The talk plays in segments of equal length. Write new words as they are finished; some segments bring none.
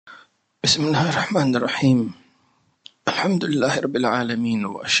بسم الله الرحمن الرحيم. الحمد لله رب العالمين،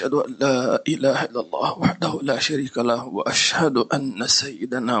 وأشهد أن لا إله إلا الله وحده لا شريك له، وأشهد أن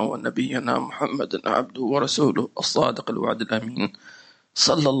سيدنا ونبينا محمد عبده ورسوله الصادق الوعد الأمين،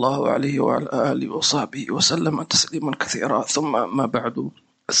 صلى الله عليه وعلى آله وصحبه وسلم تسليما كثيرا. ثم ما بعد،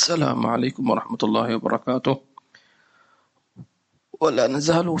 السلام عليكم ورحمة الله وبركاته. ولا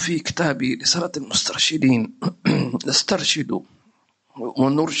نزال في كتاب رسالة المسترشدين نسترشد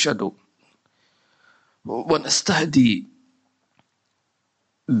ونرشد ونستهدي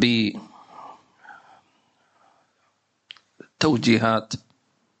بتوجيهات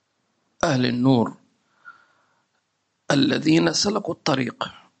أهل النور الذين سلكوا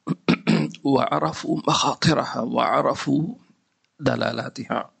الطريق وعرفوا مخاطرها وعرفوا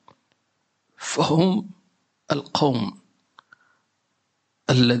دلالاتها، فهم القوم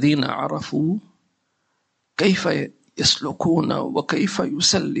الذين عرفوا كيف يسلكون وكيف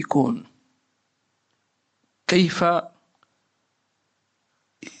يسلكون، كيف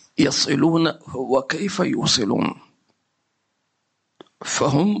يصلون وكيف يوصلون.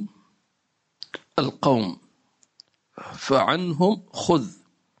 فهم القوم، فعنهم خذ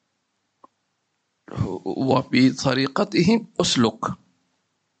وبطريقتهم أسلك.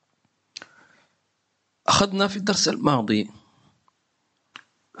 أخذنا في الدرس الماضي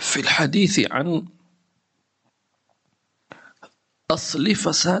في الحديث عن أصل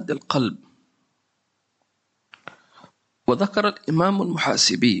فساد القلب، وذكر الإمام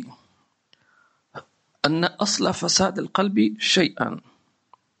المحاسبي أن أصل فساد القلب شيئان،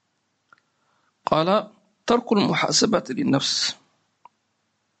 قال: ترك المحاسبة للنفس،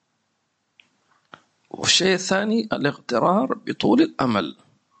 والشيء الثاني الاغترار بطول الأمل.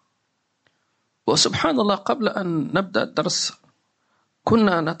 وسبحان الله، قبل أن نبدأ الدرس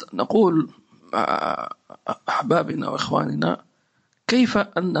كنا نقول مع أحبابنا وإخواننا كيف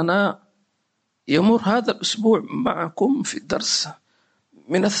أننا يمر هذا الأسبوع معكم في الدرس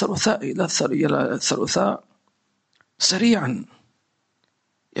من الثلاثاء إلى الثلاثاء سريعا،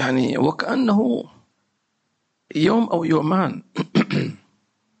 يعني وكأنه يوم أو يومان.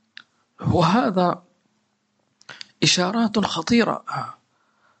 وهذا إشارات خطيرة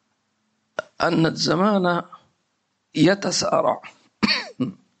أن الزمان يتسارع.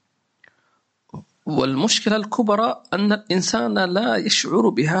 والمشكلة الكبرى أن الإنسان لا يشعر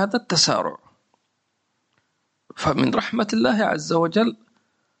بهذا التسارع. فمن رحمة الله عز وجل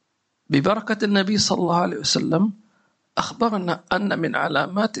ببركة النبي صلى الله عليه وسلم أخبرنا أن من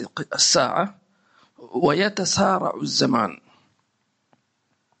علامات الساعة ويتسارع الزمان،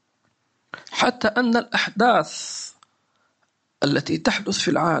 حتى أن الأحداث التي تحدث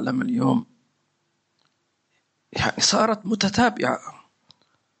في العالم اليوم يعني صارت متتابعة،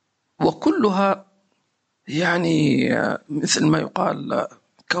 وكلها يعني مثل ما يقال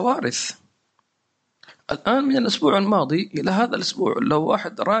كوارث. الآن من الأسبوع الماضي إلى هذا الأسبوع لو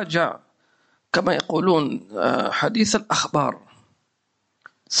واحد راجع كما يقولون حديث الأخبار،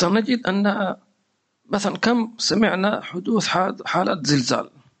 سنجد أن مثلا كم سمعنا حدوث حالات زلزال،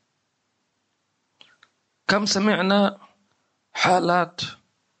 كم سمعنا حالات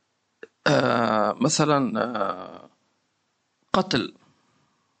مثلا قتل،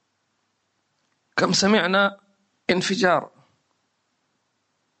 كم سمعنا انفجار،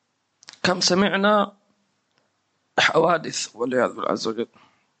 كم سمعنا حوادث والعياذ بالله عز وجل.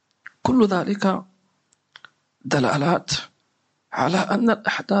 كل ذلك دلالات على أن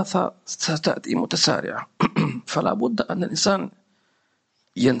الأحداث ستأتي متسارعة. فلا بد أن الإنسان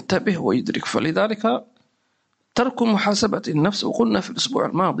ينتبه ويدرك. فلذلك ترك محاسبة النفس، وقلنا في الأسبوع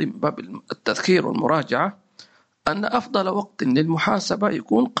الماضي من باب التذكير والمراجعة أن أفضل وقت للمحاسبة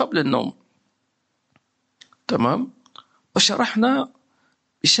يكون قبل النوم. تمام؟ وشرحنا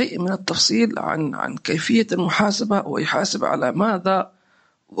بشيء من التفصيل عن كيفية المحاسبة، ويحاسب على ماذا،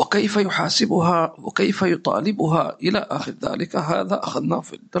 وكيف يحاسبها، وكيف يطالبها إلى آخر ذلك. هذا أخذناه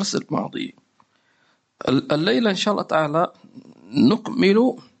في الدرس الماضي. الليلة إن شاء الله تعالى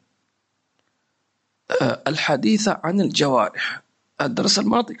نكمل الحديث عن الجوارح. الدرس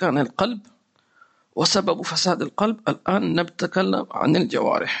الماضي كان القلب وسبب فساد القلب، الآن نتكلم عن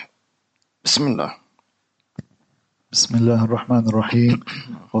الجوارح. بسم الله. بسم الله الرحمن الرحيم،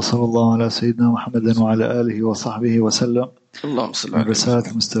 وصلى الله على سيدنا محمد وعلى آله وصحبه وسلم. اللهم صل على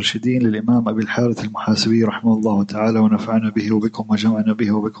رسالة المسترشدين للإمام أبي الحارث المحاسبي رحمه الله تعالى، ونفعنا به وبكم وجمعنا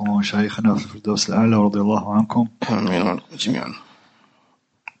به وبكم ومشايخنا في الفردوس الأعلى ورضي الله عنكم آمين جميعا.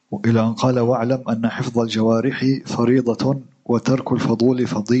 إلى أن قال: واعلم أن حفظ الجوارح فريضة، وترك الفضول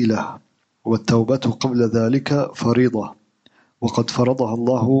فضيلة، والتوبة قبل ذلك فريضة، وقد فرضها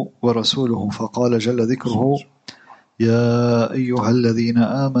الله ورسوله، فقال جل ذكره: يا أيها الذين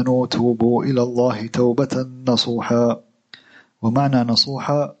آمنوا توبوا إلى الله توبة نصوحا. ومعنى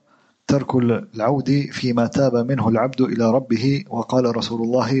نصوحا ترك العود فيما تاب منه العبد إلى ربه. وقال رسول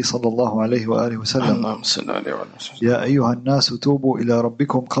الله صلى الله عليه وآله وسلم: يا أيها الناس توبوا إلى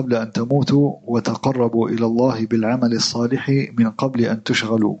ربكم قبل أن تموتوا وتقربوا إلى الله بالعمل الصالح من قبل أن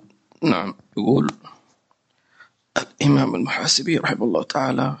تشغلوا. نعم. يقول الإمام المحاسبي رحمه الله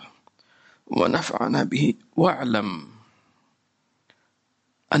تعالى ونفعنا به: واعلم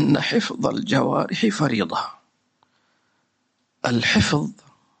أن حفظ الجوارح فريضة. الحفظ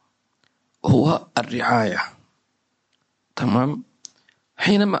هو الرعاية. تمام.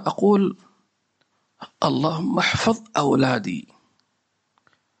 حينما أقول اللهم احفظ أولادي،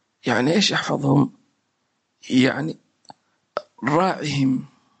 يعني إيش احفظهم؟ يعني راعهم،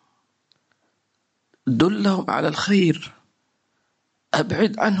 دلهم على الخير،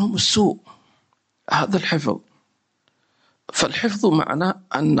 أبعد عنهم السوء. هذا الحفظ. فالحفظ معناه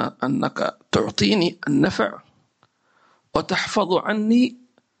أنك تعطيني النفع وتحفظ عني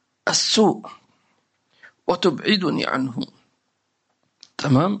السوء وتبعدني عنه.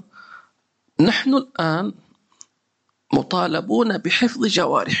 تمام. نحن الآن مطالبون بحفظ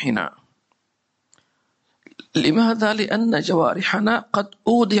جوارحنا. لماذا؟ لأن جوارحنا قد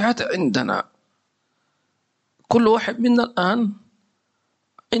أودعت عندنا. كل واحد منا الآن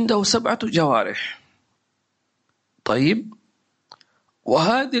عنده 7 جوارح. طيب،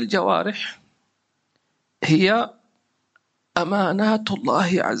 وهذه الجوارح هي أمانات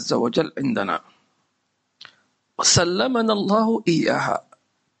الله عز وجل عندنا، سلمنا الله إياها،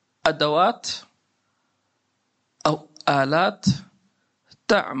 أدوات أو آلات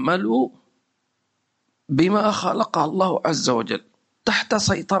تعمل بما خلقها الله عز وجل تحت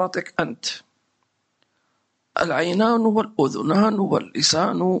سيطرتك أنت. العينان والأذنان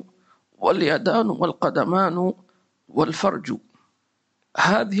واللسان واليدان والقدمان والفرج،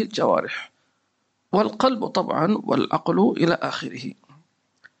 هذه الجوارح، والقلب طبعا والعقل إلى آخره.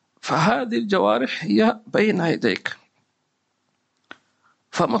 فهذه الجوارح هي بين يديك،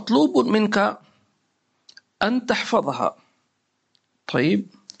 فمطلوب منك أن تحفظها. طيب،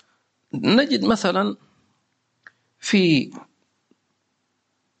 نجد مثلا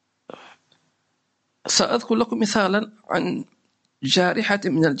سأذكر لكم مثالا عن جارحة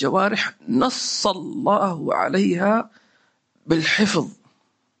من الجوارح نص الله عليها بالحفظ.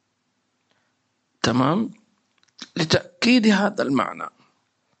 تمام. لتأكيد هذا المعنى،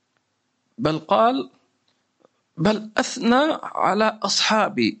 بل أثنى على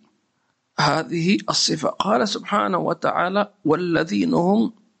أصحاب هذه الصفة. قال سبحانه وتعالى: والذين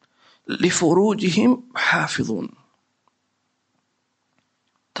هم لفروجهم حافظون.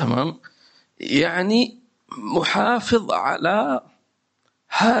 تمام. يعني محافظ على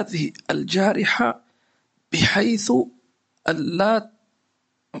هذه الجارحة بحيث ألا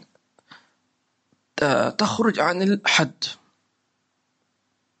تخرج عن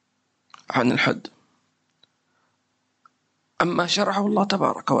الحد. أما شرعه الله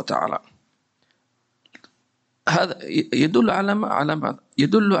تبارك وتعالى، هذا يدل على ماذا؟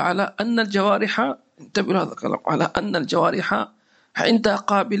 يدل على أن الجوارح، انتبهوا هذا الكلام، على أن الجوارح عندها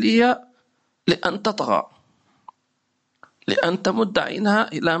قابلية لأن تطغى، لأن تمد عينها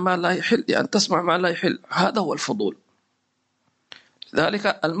إلى ما لا يحل، لأن تسمع ما لا يحل. هذا هو الفضول.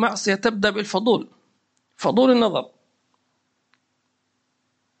 ذلك المعصية تبدأ بالفضول، فضول النظر.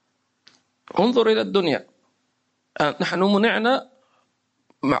 انظر إلى الدنيا. نحن منعنا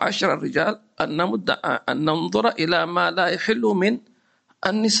معاشر الرجال أن ننظر إلى ما لا يحل من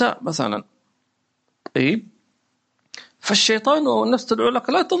النساء مثلا. طيب، فالشيطان والنفس تدعو لك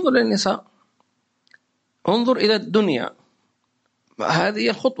لا تنظر للنساء، انظر إلى الدنيا. هذه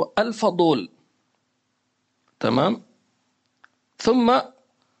الخطوة، الفضول. تمام. ثم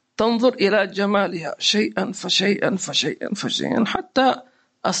تنظر إلى جمالها شيئا فشيئا فشيئا فشيئا، حتى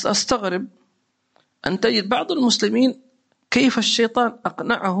أستغرب أن تجد بعض المسلمين كيف الشيطان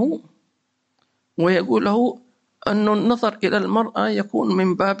أقنعه ويقول له أن النظر إلى المرأة يكون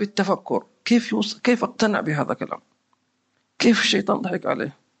من باب التفكر. كيف اقتنع بهذا الكلام؟ كيف الشيطان ضحك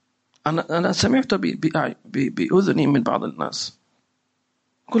عليه؟ أنا سمعت بأذني من بعض الناس.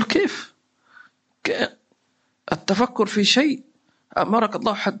 قل كيف التفكر في شيء أمرك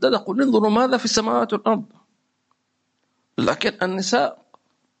الله حدد، قل انظروا ماذا في السماوات والأرض. لكن النساء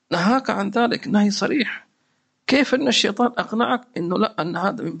نهاك عن ذلك نهي صريح. كيف أن الشيطان أقنعك أنه لا، أن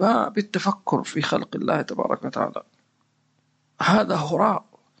هذا من باب التفكر في خلق الله تبارك وتعالى؟ هذا هراء،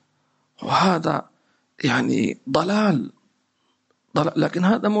 وهذا يعني ضلال. لكن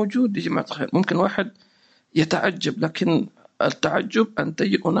هذا موجود يا جماعة الخير. ممكن واحد يتعجب، لكن التعجب أن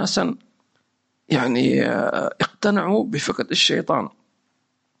تجد أناسا يعني اقتنعوا بفكرة الشيطان.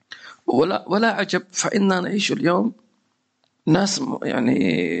 ولا عجب، فإننا نعيش اليوم ناس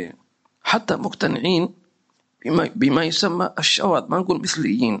يعني حتى مقتنعين بما يسمى الشواذ. ما نقول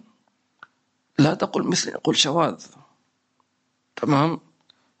مثليين، لا تقل مثلي، نقول شواذ. تمام،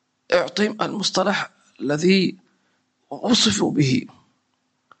 اعطيهم المصطلح الذي وصفوا به.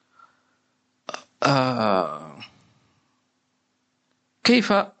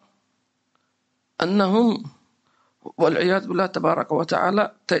 كيف أنهم والعياذ بالله تبارك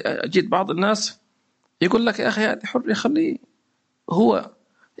وتعالى أجد بعض الناس يقول لك يا أخي هذه حر، خليه هو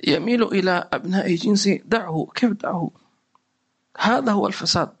يميل إلى أبناء جنسه، دعه. كيف دعه؟ هذا هو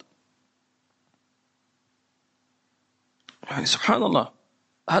الفساد. يعني سبحان الله،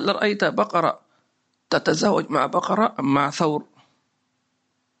 هل رأيت بقرة تتزاوج مع بقرة أم مع ثور؟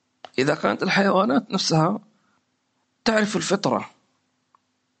 إذا كانت الحيوانات نفسها تعرف الفطرة،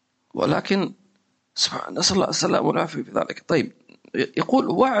 ولكن سبحان، نسأل الله السلامة والعافية في ذلك. طيب، يقول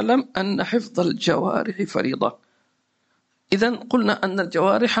واعلم أن حفظ الجوارح فريضة. إذن قلنا أن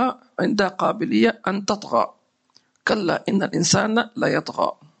الجوارح عندها قابلية أن تطغى. كلا إن الإنسان لا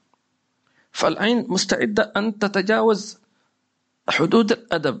يطغى. فالعين مستعدة أن تتجاوز حدود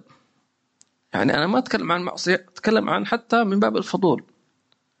الأدب. يعني أنا ما أتكلم عن معصية، أتكلم عن حتى من باب الفضول.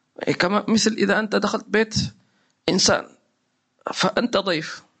 كما مثل إذا أنت دخلت بيت إنسان فأنت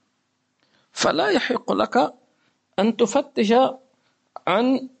ضيف، فلا يحق لك أن تفتش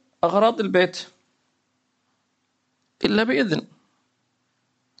عن أغراض البيت إلا بإذن.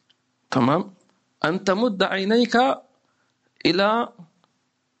 تمام، أن تمد عينيك إلى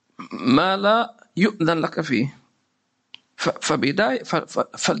ما لا يؤذن لك فيه.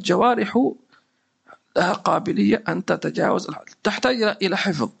 فالجوارح لها قابلية أن تتجاوز الحد، تحتاج إلى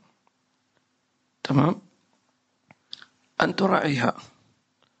حفظ. تمام، أن تراعيها،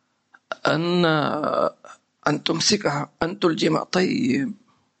 أن تمسكها، أن تلجمها. طيب،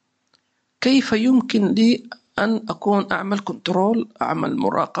 كيف يمكن لي أن أكون أعمل كنترول، أعمل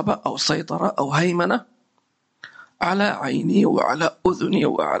مراقبة أو سيطرة أو هيمنة على عيني وعلى أذني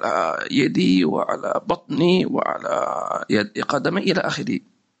وعلى يدي وعلى بطني وعلى قدمي إلى آخره؟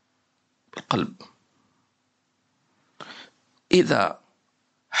 القلب. إذا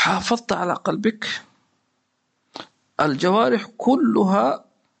حافظت على قلبك، الجوارح كلها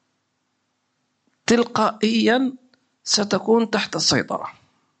تلقائيا ستكون تحت السيطرة.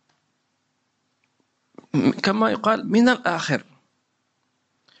 كما يقال من الآخر،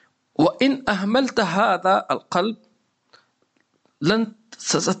 وإن أهملت هذا القلب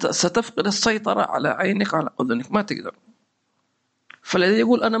ستفقد السيطرة على عينك على أذنك، ما تقدر. فالذي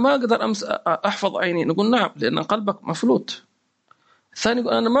يقول أنا ما أقدر أحفظ عيني، نقول نعم، لأن قلبك مفلوت. الثاني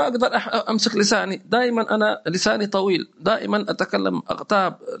يقول أنا ما أقدر أمسك لساني، دائما أنا لساني طويل، دائما أتكلم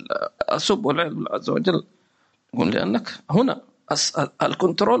أغتاب أسب والعياذ بالله عز وجل. يقول لأنك هنا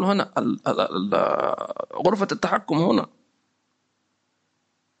الكنترول، هنا غرفة التحكم هنا.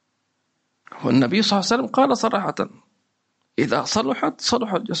 والنبي صلى الله عليه وسلم قال صراحة إذا صلحت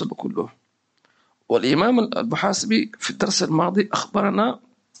صلح الجسد كله. والإمام المحاسبي في الدرس الماضي أخبرنا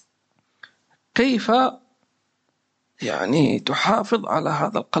كيف يعني تحافظ على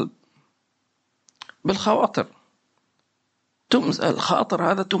هذا القلب بالخواطر.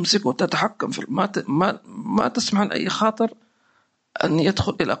 الخاطر هذا تمسكه وتتحكم في ما تسمح لأي خاطر أن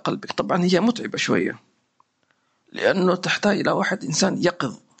يدخل إلى قلبك. طبعا هي متعبة شوية، لأنه تحتاج إلى واحد إنسان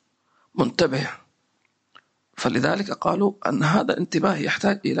يقظ منتبه. فلذلك قالوا أن هذا الانتباه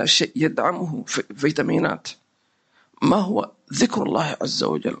يحتاج إلى شيء يدعمه في فيتامينات. ما هو؟ ذكر الله عز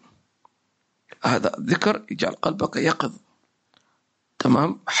وجل. هذا الذكر يجعل قلبك يقظ.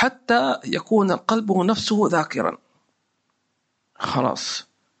 تمام، حتى يكون القلب نفسه ذاكرا، خلاص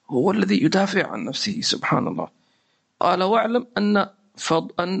هو الذي يدافع عن نفسه. سبحان الله. قال واعلم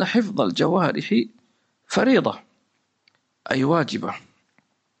أن حفظ الجوارح فريضة، أي واجبة.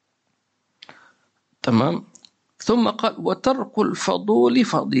 تمام. ثم قال وترك الفضول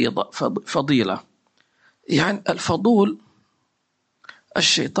فضيلة. يعني الفضول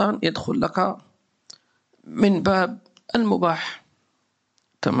الشيطان يدخل لك من باب المباح.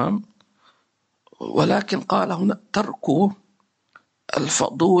 تمام، ولكن قال هنا ترك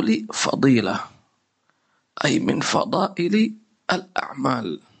الفضول فضيلة، أي من فضائل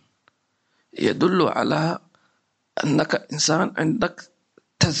الأعمال، يدل على أنك إنسان عندك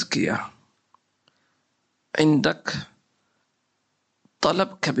تزكية، عندك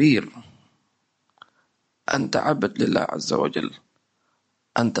طلب كبير، أنت عبد لله عز وجل،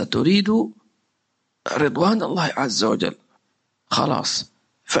 أنت تريد رضوان الله عز وجل. خلاص.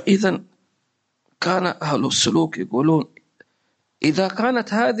 فإذا كان أهل السلوك يقولون إذا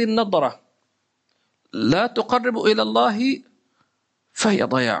كانت هذه النظرة لا تقرب إلى الله فهي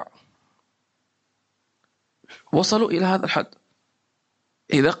ضياع. وصلوا إلى هذا الحد.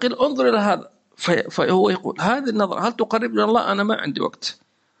 إذا قيل انظر إلى هذا فهو يقول هذه النظرة هل تقرب إلى الله؟ أنا ما عندي وقت،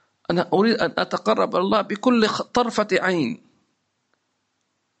 أنا أريد أن أتقرب إلى الله بكل طرفة عين،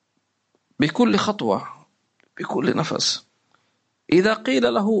 بكل خطوة، بكل نفس. إذا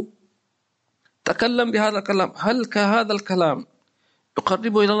قيل له تكلم بهذا الكلام، هل كهذا الكلام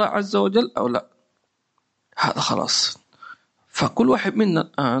يقرب إلى الله عز وجل أو لا؟ هذا خلاص. فكل واحد منا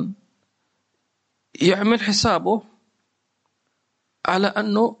الآن يعمل حسابه على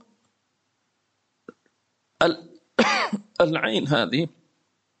أنه العين هذه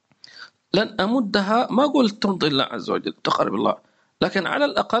لن أمدها، ما قلت ترضي الله عز وجل تقرب الله، لكن على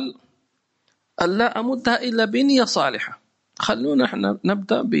الأقل ألا أمدها إلا بنية صالحة. خلونا احنا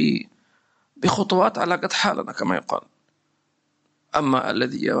نبدأ بخطوات على قد حالنا كما يقال. أما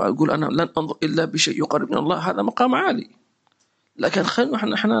الذي يقول أنا لن أنظر إلا بشيء يقرب من الله هذا مقام عالي، لكن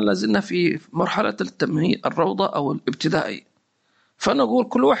خلونا احنا لازلنا في مرحلة التمهيد، الروضة أو الابتدائي. فنقول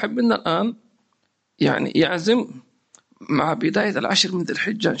كل واحد منا الآن يعني يعزم مع بداية 10 من ذي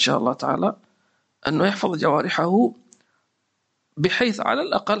الحجة إن شاء الله تعالى أنه يحفظ جوارحه، بحيث على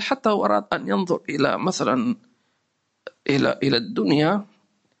الأقل حتى هو أراد أن ينظر إلى مثلا إلى الدنيا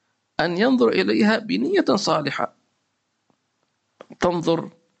أن ينظر إليها بنية صالحة، تنظر،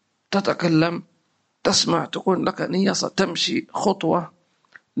 تتكلم، تسمع، تكون لك نية، تمشي خطوة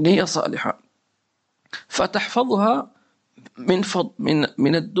نية صالحة، فتحفظها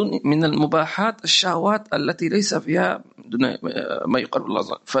من الدنيا، من المباحات، الشهوات التي ليس فيها ما يقرب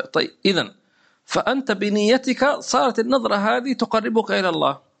الله. طيب إذن فأنت بنيتك صارت النظرة هذه تقربك إلى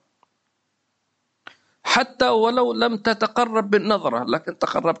الله، حتى ولو لم تتقرب بالنظرة لكن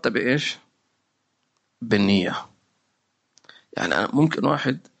تقربت بإيش؟ بالنية. يعني ممكن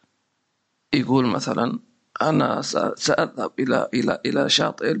واحد يقول مثلا أنا سأذهب إلى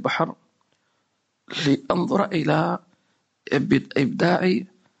شاطئ البحر لأنظر إلى إبداع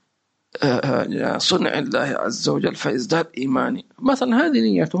صنع الله عز وجل فيزداد إيماني مثلا، هذه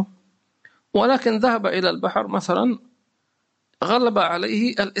نيته، ولكن ذهب إلى البحر مثلا غلب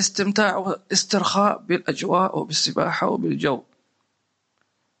عليه الاستمتاع والاسترخاء بالأجواء وبالسباحة وبالجو،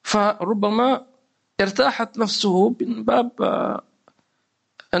 فربما ارتاحت نفسه من باب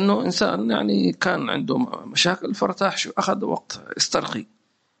أنه إنسان يعني كان عنده مشاكل فارتاح شو، أخذ وقت استرخي.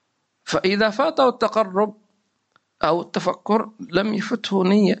 فإذا فاته التقرب أو التفكر لم يفته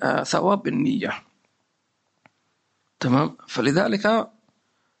نية ثواب النية. تمام. فلذلك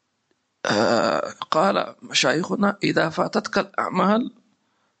قال مشايخنا إذا فاتتك الأعمال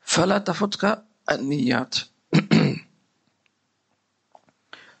فلا تفتك النيات.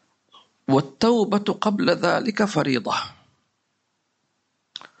 والتوبة قبل ذلك فريضة.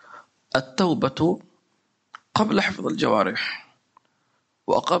 التوبة قبل حفظ الجوارح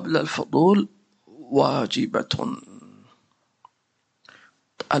وقبل الفضول واجبة.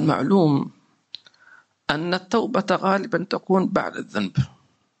 المعلوم أن التوبة غالبا تكون بعد الذنب،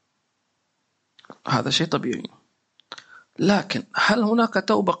 هذا شيء طبيعي، لكن هل هناك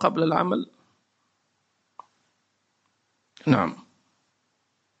توبة قبل العمل؟ نعم.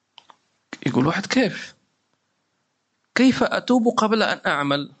 يقول واحد كيف أتوب قبل أن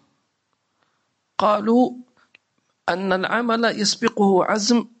أعمل؟ قالوا أن العمل يسبقه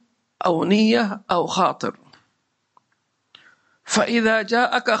عزم أو نية أو خاطر، فإذا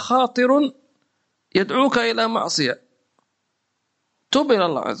جاءك خاطر يدعوك إلى معصية توب إلى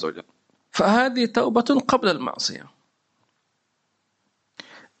الله عز وجل، فهذه توبة قبل المعصية.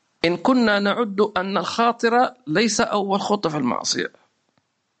 إن كنا نعد أن الخاطر ليس أول خطوة في المعصية،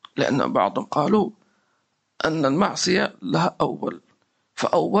 لأن بعضهم قالوا أن المعصية لها أول،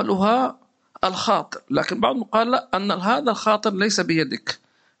 فأولها الخاطر، لكن بعضهم قال لا، أن هذا الخاطر ليس بيدك،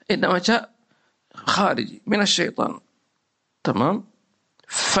 إنما جاء خارجي من الشيطان. تمام.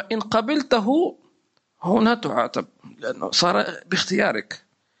 فإن قبلته هنا تعاتب، لأنه صار باختيارك.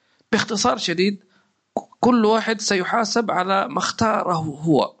 باختصار شديد كل واحد سيحاسب على ما اختاره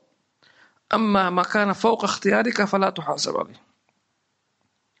هو، أما ما كان فوق اختيارك فلا تحاسب عليه.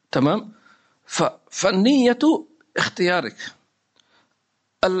 تمام. فالنية اختيارك،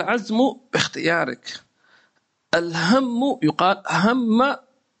 العزم باختيارك، الهم يقال هم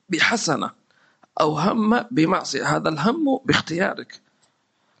بحسنة أو هم بمعصية، هذا الهم باختيارك،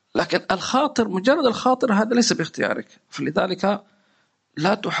 لكن الخاطر مجرد الخاطر هذا ليس باختيارك، فلذلك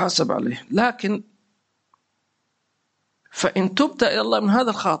لا تحاسب عليه. لكن فإن تبت إلى الله من هذا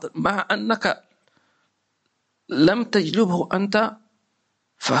الخاطر مع أنك لم تجلبه أنت،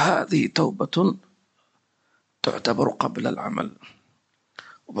 فهذه توبة تعتبر قبل العمل.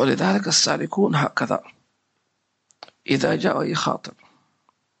 ولذلك السالكون هكذا إذا جاء أي خاطر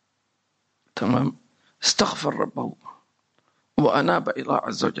تمام استغفر ربه وأناب إلى الله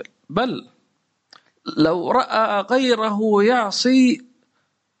عز وجل، بل لو رأى غيره يعصي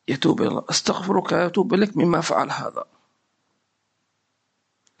يتوب إلى الله، استغفرك يتوب إليك مما فعل هذا.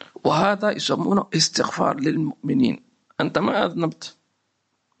 وهذا يسمونه استغفار للمؤمنين. أنت ما أذنبت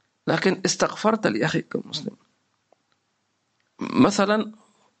لكن استغفرت لأخيك المسلم. مثلا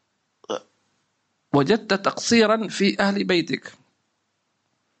وجدت تقصيرا في أهل بيتك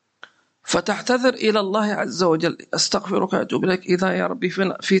فتعتذر إلى الله عز وجل، استغفرك أتوب إليك إذا يا ربي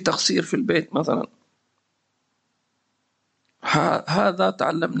في تقصير في البيت مثلا. هذا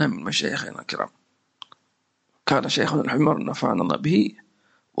تعلمنا من مشايخنا الكرام. كان شيخنا الحبيب نفعنا الله به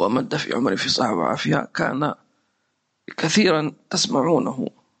ومد في عمره في صحة وعافية، كان كثيرا تسمعونه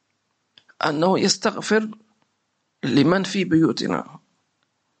أنه يستغفر لمن في بيوتنا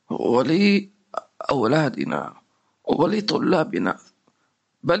ولأولادنا ولطلابنا،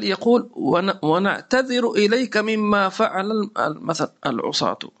 بل يقول ونعتذر إليك مما فعل مثلا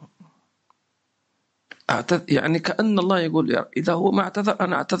العصاة. يعني كأن الله يقول يا إذا هو ما اعتذر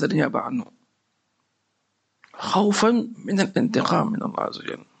أنا أعتذر نيابة عنه، خوفا من الانتقام من الله عز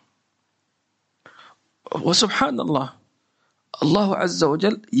وجل. وسبحان الله، الله عز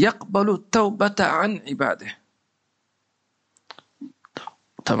وجل يقبل التوبة عن عباده،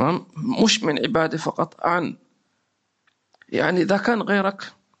 تمام، مش من عباده فقط، عن يعني إذا كان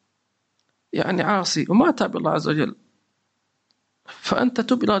غيرك يعني عاصي وما تاب الله عز وجل فأنت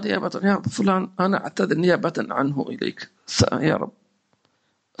تب إلى نيابة يا رب فلان أنا أعتذر نيابة عنه إليك يا رب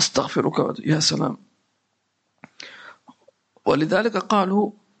استغفرك يا سلام. ولذلك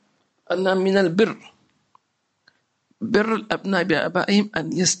قالوا أن من البر بر الأبناء بآبائهم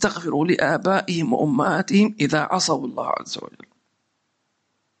أن يستغفروا لآبائهم وأمهاتهم إذا عصوا الله عز وجل،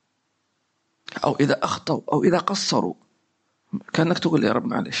 أو إذا أخطأوا أو إذا قصروا، كأنك تقول يا رب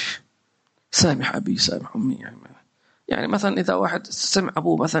معلش سامح أبي سامح أمي. يعني مثلا إذا واحد سمع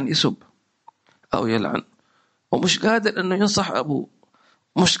أبوه مثلا يسب أو يلعن ومش قادر أنه ينصح أبوه،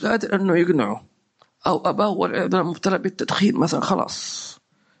 مش قادر أنه يقنعه، أو أباه والعياذ بالله مبتلى بالتدخين مثلا، خلاص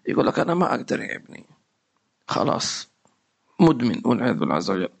يقول لك أنا ما أقدر يا ابني، خلاص مدمن والعياذ بالله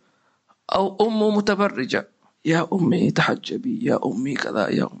عز وجل. أو أمه متبرجة، يا أمي تحجبي، يا أمي كذا،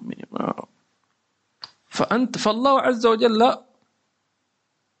 يا أمي ما. فالله عز وجل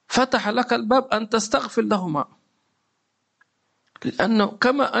فتح لك الباب أن تستغفر لهما، لأنه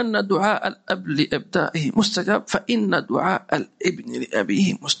كما أن دعاء الأب لأبنائه مستجاب فإن دعاء الابن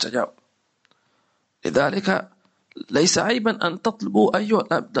لأبيه مستجاب. لذلك ليس عيبا أن تطلبوا أيها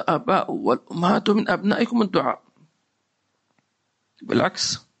الآباء والأمهات من أبنائكم الدعاء،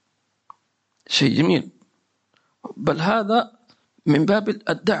 بالعكس شيء جميل، بل هذا من باب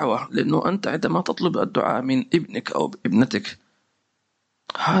الدعوة، لأنه أنت عندما تطلب الدعاء من ابنك أو ابنتك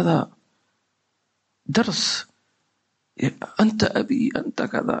هذا درس، أنت أبي أنت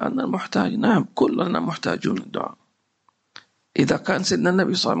كذا أنا محتاج، نعم كلنا محتاجون الدعاء. إذا كان سيدنا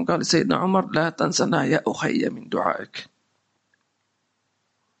النبي صلى الله عليه وسلم قال لسيدنا عمر لا تنسنا يا أخي من دعائك،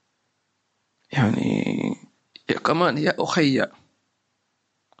 يعني كمان يا أخي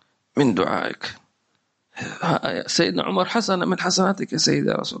من دعائك. سيدنا عمر حسنة من حسناتك يا سيدي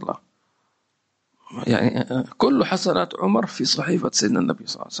يا رسول الله، يعني كل حسنات عمر في صحيفة سيدنا النبي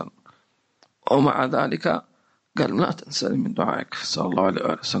صلى الله عليه وسلم، ومع ذلك قال لا تنسني من دعائك صلى الله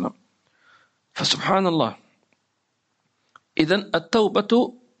عليه وسلم. فسبحان الله، إذن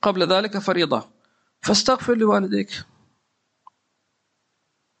التوبة قبل ذلك فريضة، فاستغفر لوالديك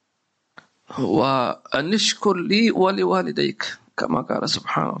وأن نشكر لي ولوالديك كما قال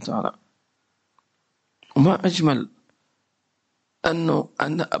سبحانه وتعالى. وما أجمل أن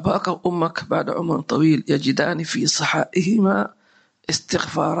أباك وأمك بعد عمر طويل يجدان في صحائهما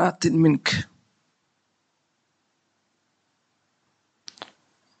استغفارات منك.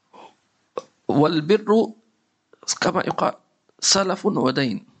 والبر كما يقال سلف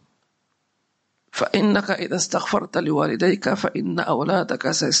ودين، فإنك إذا استغفرت لوالديك فإن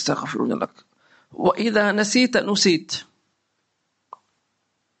أولادك سيستغفرون لك، وإذا نسيت نسيت.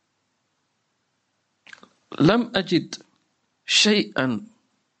 لم أجد شيئا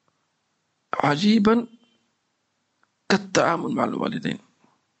عجيبا كالتعامل مع الوالدين،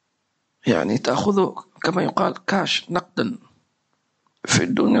 يعني تأخذه كما يقال كاش نقدا في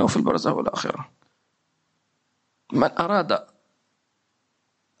الدنيا وفي البرزخ والآخرة. من أراد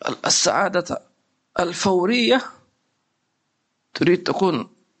السعادة الفورية، تريد تكون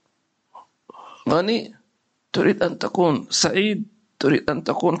غني، تريد أن تكون سعيد، تريد أن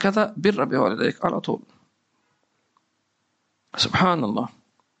تكون كذا، بر بوالديك على طول. سبحان الله.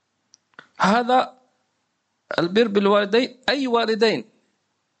 هذا البر بالوالدين أي والدين.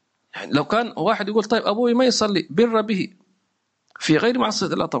 يعني لو كان واحد يقول طيب أبوي ما يصلي، بر به في غير معصية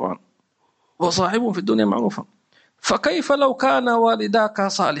الله طبعا، وصاحبه في الدنيا معروفا، فكيف لو كان والداك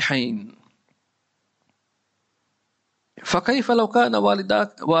صالحين؟ فكيف لو كان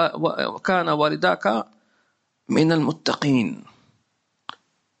والداك من المتقين؟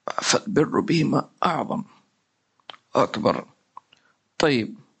 فالبر بهما أعظم أكبر.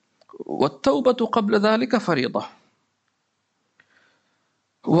 طيب، والتوبة قبل ذلك فريضة،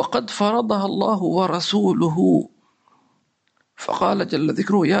 وقد فرضها الله ورسوله، فقال جل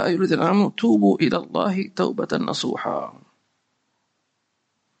ذكره يا أيها الذين آمنوا توبوا إلى الله توبة نصوحا.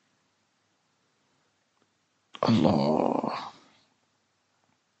 الله.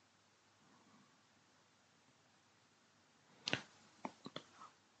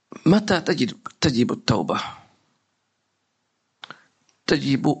 متى تجب التوبة؟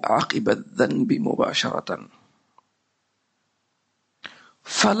 تجب عقب الذنب مباشرة،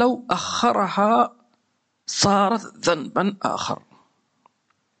 فلو أخرها صارت ذنبا آخر.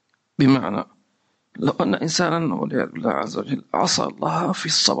 بمعنى لو أن إنسانا والعياذ بالله عز وجل عصى الله في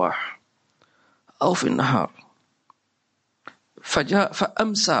الصباح أو في النهار، فجاء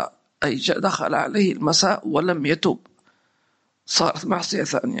فأمسى أي دخل عليه المساء ولم يتوب، صارت معصية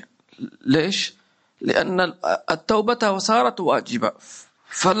ثانية. ليش؟ لأن التوبة صارت واجبة،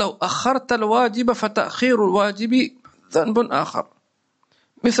 فلو أخرت الواجب فتأخير الواجب ذنب آخر.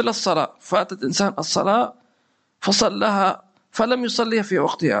 مثل الصلاة، فاتت إنسان الصلاة فصلها فلم يصليها في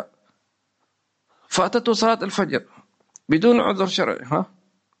وقتها، فاتته صلاة الفجر بدون عذر شرعي،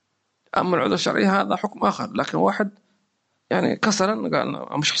 أما العذر الشرعي هذا حكم آخر. لكن واحد يعني كسلا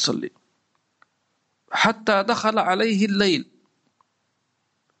قال مش حصلي، حتى دخل عليه الليل،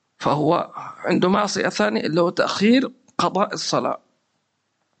 فهو عنده معصية ثانية اللي هو تأخير قضاء الصلاة.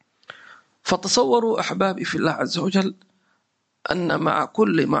 فتصوروا أحبابي في الله عز وجل أن مع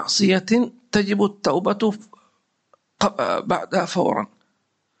كل معصية تجب التوبة بعدها فورا.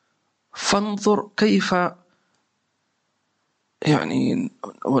 فانظر كيف يعني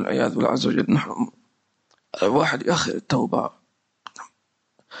والعياذ بالله عز وجل نحن الواحد يأخر التوبة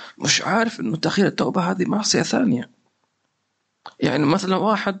مش عارف أنه تأخير التوبة هذه معصية ثانية. يعني مثلا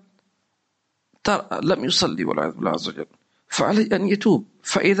واحد لم يصلي والعياذ بالله عز وجل، فعليه أن يتوب،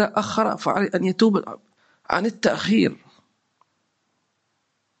 فإذا أخر فعليه أن يتوب عن التأخير.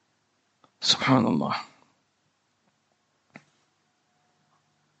 سبحان الله.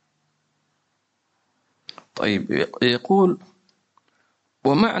 طيب، يقول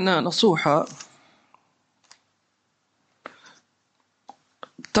ومعنى نصوحا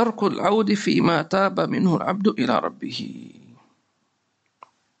ترك العود فيما تاب منه العبد إلى ربه.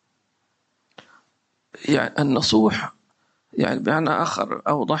 يعني النصوح يعني بمعنى آخر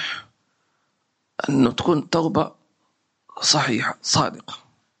أوضح أنه تكون توبة صحيحة صادقة.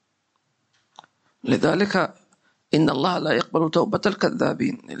 لذلك إن الله لا يقبل توبة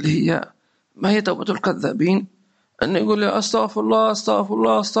الكذابين، اللي هي ما هي توبة الكذابين؟ أن يقول لي أستغفر الله أستغفر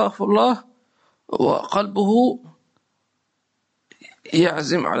الله أستغفر الله وقلبه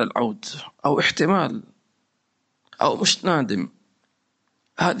يعزم على العود أو احتمال أو مش نادم.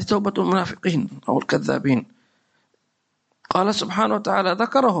 هذه توبة المنافقين أو الكذابين. قال سبحانه وتعالى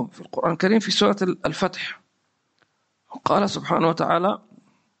ذكرهم في القرآن الكريم في سورة الفتح، قال سبحانه وتعالى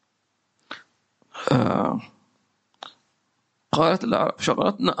قالت الأعراب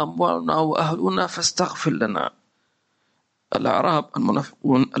شغلتنا أموالنا وأهلنا فاستغفر لنا. الأعراب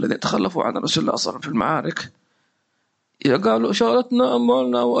المنافقون الذين تخلفوا عن رسول الله صلى الله عليه وسلم في المعارك قالوا شغلتنا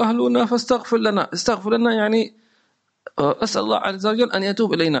أموالنا وأهلنا فاستغفر لنا. استغفر لنا يعني أسأل الله عز وجل أن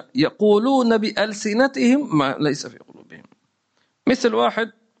يتوب إلينا. يقولون بألسنتهم ما ليس في قلوبهم. مثل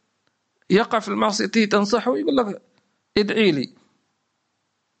واحد يقع في المعصية تنصحه يقول لك ادعي لي،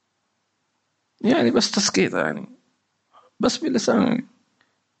 يعني بس تسكيت، يعني بس بلسانه.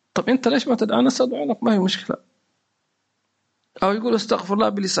 طب أنت ليش ما تدعى؟ أنا أدعو لك ما هي مشكلة. أو يقول استغفر الله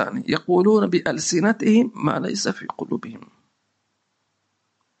بلسانه. يقولون بألسنتهم ما ليس في قلوبهم.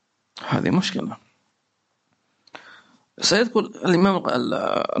 هذه مشكلة. سيذكر الإمام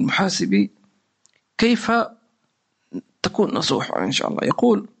المحاسبي كيف تكون نصوحا إن شاء الله.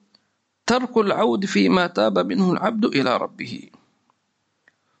 يقول ترك العود فيما تاب منه العبد إلى ربه.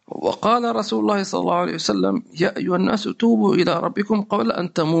 وقال رسول الله صلى الله عليه وسلم يا أيها الناس توبوا إلى ربكم قبل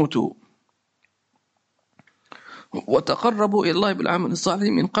أن تموتوا وتقربوا إلى الله بالعمل الصالح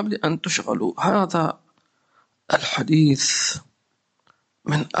من قبل أن تشغلوا. هذا الحديث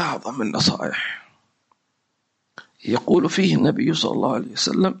من أعظم النصائح. يقول فيه النبي صلى الله عليه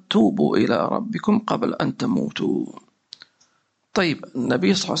وسلم توبوا إلى ربكم قبل أن تموتوا. طيب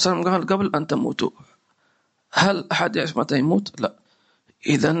النبي صلى الله عليه وسلم قال قبل أن تموتوا، هل أحد يعرف متى يموت؟ لا.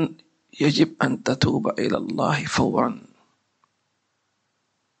 إذن يجب أن تتوب إلى الله فورا.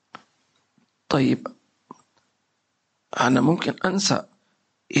 طيب أنا ممكن أنسى،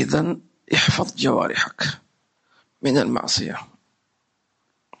 إذن احفظ جوارحك من المعصية.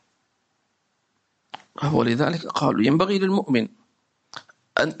 ولذلك قالوا ينبغي للمؤمن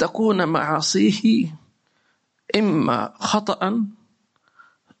أن تكون معاصيه إما خطأ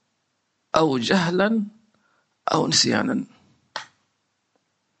أو جهلا أو نسيانا.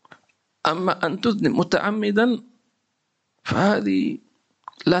 أما أن تذنب متعمدا فهذه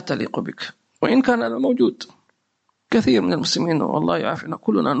لا تليق بك، وإن كان هذا موجود. كثير من المسلمين والله يعافينا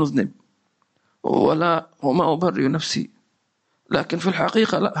كلنا نذنب وما أبرئ نفسي، لكن في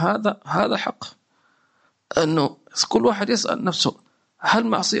الحقيقة لا، هذا حق، أنه كل واحد يسأل نفسه هل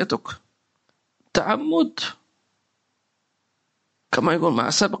معصيتك تعمد كما يقول مع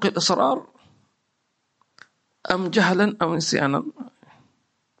سبق الإصرار أم جهلا أو نسيانا؟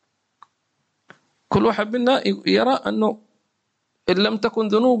 كل واحد منا يرى أنه إن لم تكن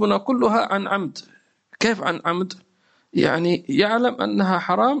ذنوبنا كلها عن عمد. كيف عن عمد؟ يعني يعلم أنها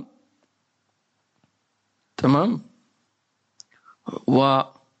حرام، تمام،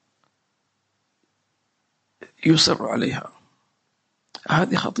 ويصر عليها.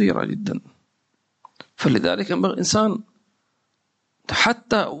 هذه خطيرة جدا. فلذلك ينبغي الإنسان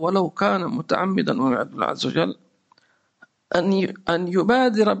حتى ولو كان متعمدا والعياذ بالله عز وجل أن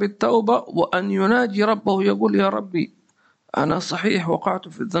يبادر بالتوبة وأن يناجي ربه، يقول يا ربي أنا صحيح وقعت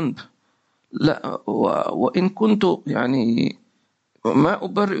في الذنب، لا وإن كنت يعني ما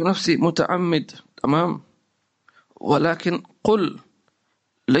أبرئ نفسي متعمد، تمام، ولكن قل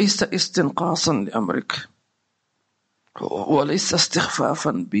ليس استنقاصا لأمرك وليس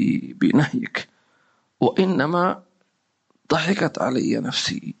استخفافا بنهيك، وإنما ضحكت علي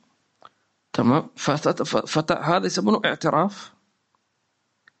نفسي، تمام. هذا يسمونه اعتراف،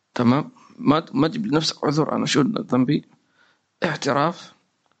 تمام. ما تجيب لنفسك عذر أنا شو ذنبي، اعتراف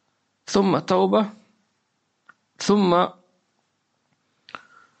ثم توبة ثم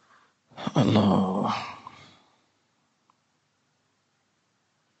الله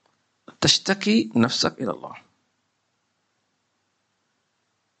تشتكي نفسك إلى الله.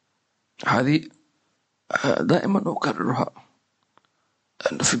 هذه دائما أكررها.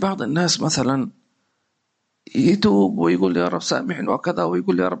 في بعض الناس مثلا يتوب ويقول يا رب سامحني وكذا،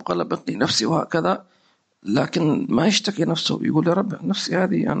 ويقول يا رب غلبتني نفسي وهكذا، لكن ما يشتكي نفسه، يقول يا رب نفسي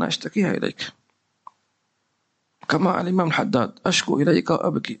هذه أنا أشتكيها إليك، كما الإمام الحداد أشكو إليك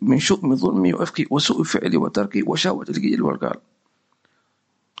وأبكي من شؤم ظلمي وأفكي وسوء فعلي وتركي وشهوة الجيل والقال.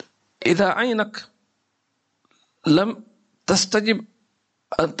 إذا عينك لم تستجب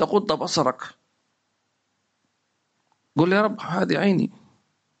أن تغض بصرك، قل يا رب هذه عيني،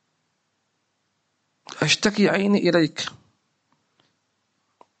 أشتكي عيني إليك.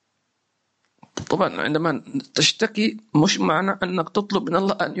 طبعا عندما تشتكي مش معنى أنك تطلب من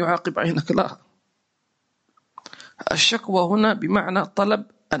الله أن يعاقب عينك، لا. الشكوى هنا بمعنى طلب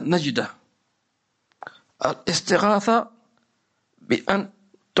النجدة، الاستغاثة بأن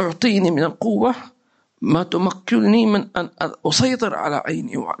تعطيني من القوة ما تمكنني من أن أسيطر على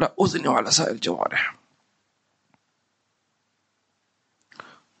عيني وعلى أذني وعلى سائر الجوارح.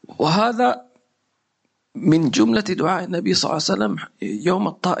 وهذا من جملة دعاء النبي صلى الله عليه وسلم يوم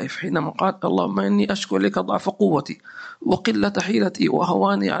الطائف حينما قال اللهم إني أشكو لك ضعف قوتي وقلة حيلتي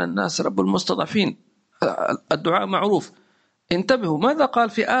وهواني على الناس رب المستضعفين. الدعاء معروف. انتبهوا ماذا قال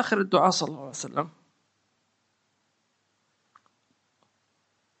في آخر الدعاء صلى الله عليه وسلم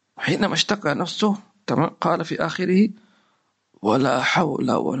حينما اشتكى نفسه، تمام، قال في آخره ولا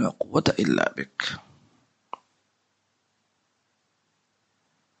حول ولا قوة إلا بك.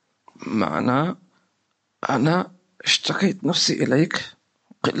 معنى أنا اشتكيت نفسي إليك،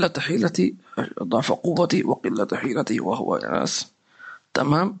 قلة حيلتي، ضعف قوتي وقلة حيلتي وهو ناس،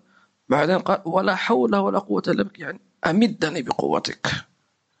 تمام. بعدين قال ولا حول ولا قوة إلا بك، يعني أمدني بقوتك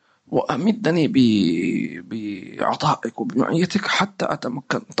وأمدني بعطائك وبمعيتك حتى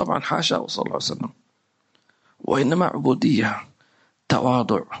أتمكن. طبعا حاشا صلى الله عليه وسلم، وإنما عبودية،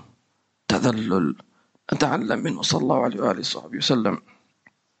 تواضع، تذلل، أتعلم منه صلى الله عليه وآله وصحبه وسلم.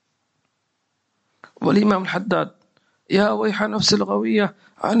 والإمام الحداد يا ويح نفس الغوية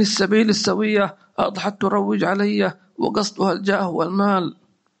عن السبيل السوية أضحت تروج علي وقصدها الجاه والمال.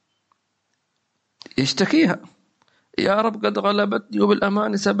 يشتكيها يا رب قد غلبتني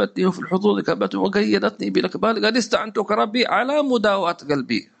وبالأمان سبتني وفي الحظوظ كبتني وقيدتني بالأكبال قد استعنتك ربي على مداواة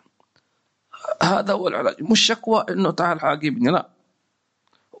قلبي. هذا هو العلاج، مش شكوى إنه تعال عاقبني، لا.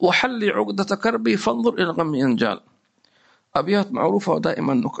 وحلي عقدة كربي فانظر إلى غمي ينجال. أبيات معروفة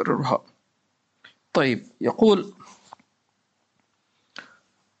ودائما نكررها. طيب، يقول: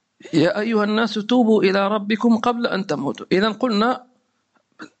 يا أيها الناس توبوا إلى ربكم قبل أن تموتوا. إذا قلنا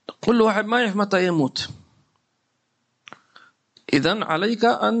كل واحد ما يعرف متى يموت، إذا عليك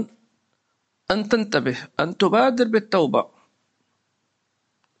أن تنتبه، أن تبادر بالتوبة،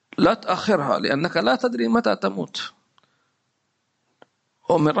 لا تأخرها، لأنك لا تدري متى تموت.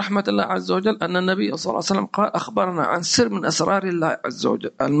 ومن رحمة الله عز وجل أن النبي صلى الله عليه وسلم قال: أخبرنا عن سر من أسرار الله عز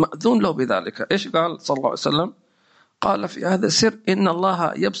وجل المأذون له بذلك. إيش قال صلى الله عليه وسلم؟ قال في هذا السر: إن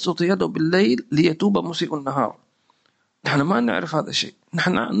الله يبسط يده بالليل ليتوب مسيء النهار. نحن ما نعرف هذا الشيء،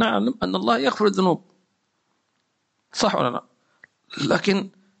 نحن نعلم أن الله يغفر الذنوب، صح ولا لا؟ لكن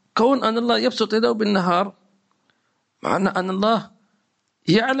كون أن الله يبسط يده بالنهار معنى أن الله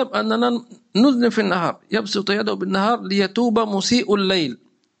يعلم أننا نذنب في النهار، يبسط يده بالنهار ليتوب مسيء الليل،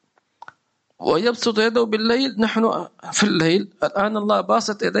 ويبسط يده بالليل. نحن في الليل الآن الله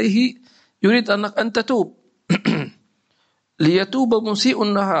باسط يديه يريد أنك أن تتوب ليتوب مسيء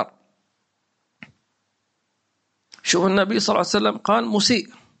النهار. شوف النبي صلى الله عليه وسلم قال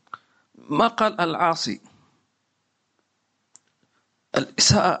مسيء، ما قال العاصي.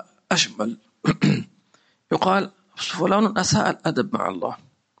 الإساءة أشمل. يقال فلان أساء الأدب مع الله.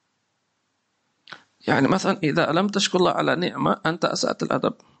 يعني مثلا إذا لم تشكر الله على نعمة أنت أسأت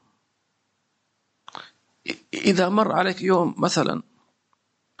الأدب. إذا مر عليك يوم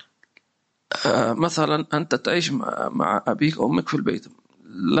مثلا أنت تعيش مع أبيك أو أمك في البيت،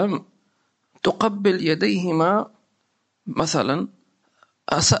 لم تقبل يديهما مثلا،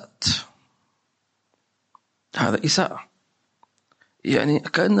 أسأت، هذا إساءة. يعني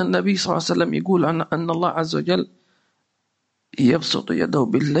كأن النبي صلى الله عليه وسلم يقول أن الله عز وجل يبسط يده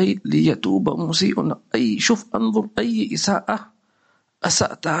بالليل ليتوب مسيء. أي شوف، انظر أي إساءة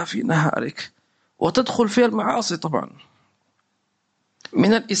أسأتها في نهارك، وتدخل فيها المعاصي. طبعا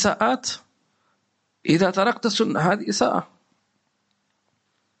من الإساءات إذا تركت السنة، هذه إساءة،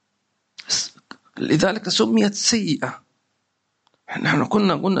 لذلك سميت سيئة. نحن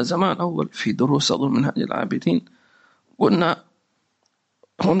قلنا زمان أول في دروس أظن منهج العابدين، قلنا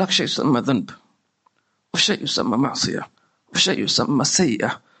هناك شيء يسمى ذنب، وشيء يسمى معصية، وشيء يسمى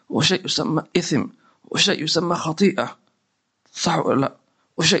سيئة، وشيء يسمى إثم، وشيء يسمى خطيئة، صح ولا لا؟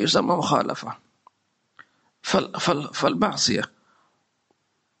 وشيء يسمى مخالفة. فالمعصية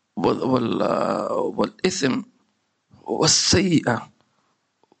والإثم والسيئة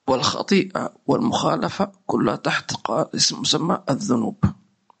والخطيئة والمخالفة كلها تحت اسم مسمى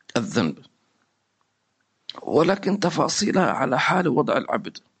الذنب، ولكن تفاصيلها على حال وضع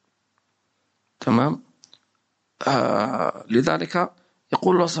العبد. تمام. لذلك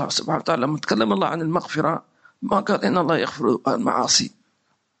يقول الله سبحانه وتعالى لما تكلم الله عن المغفرة ما قال إن الله يغفر المعاصي،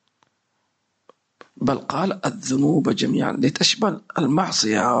 بل قال الذنوب جميعا لتشمل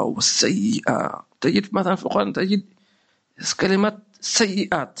المعصية والسيئة. تجد مثلا في القرآن تجد كلمة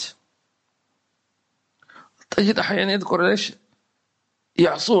سيئات، تجد أحيانا يذكر ليش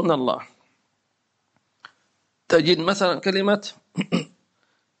يعصون الله، تجد مثلا كلمة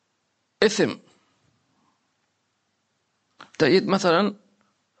إثم، تجد مثلا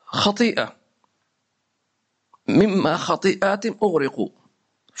خطيئة، مما خطيئات أغرقوا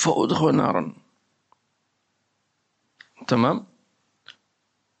فأدخلوا نارا. تمام.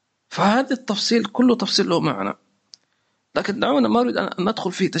 فهذا التفصيل كله تفصيل له معنى، لكن دعونا ما أريد أن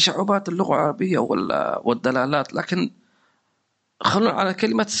ندخل في تشعبات اللغة العربية والدلالات، لكن خلونا على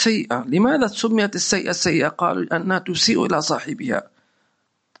كلمة سيئة. لماذا سميت السيئة سيئة؟ قالوا أنها تسيء إلى صاحبها،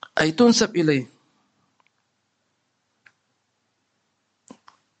 أي تنسب إليه،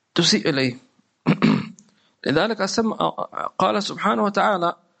 تسيء إليه. لذلك قال سبحانه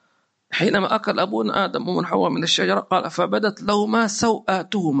وتعالى حينما أكل أبونا آدم ومن حواء من الشجرة قال فبدت لهما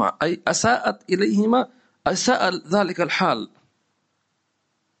سوآتهما، أي أساءت إليهما، أساء ذلك الحال.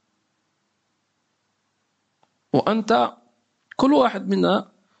 وأنت كل واحد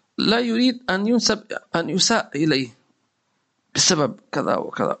منا لا يريد أن يساء إليه بسبب كذا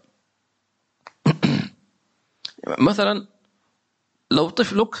وكذا. مثلا لو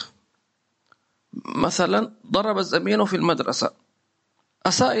طفلك مثلا ضرب زميله في المدرسة،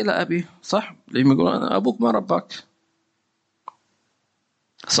 أساء إلى أبيه، صح؟ لما يقول أنا أبوك ما رباك،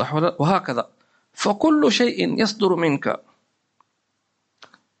 صح ولا؟ وهكذا. فكل شيء يصدر منك،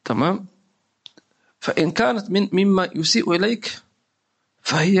 تمام، فإن كانت مما يسيء إليك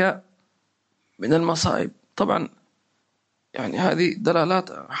فهي من المصائب. طبعا يعني هذه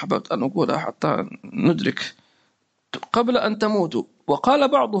دلالات حببت أن أقولها حتى ندرك قبل أن تموتوا.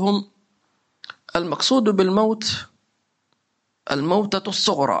 وقال بعضهم المقصود بالموت الموتة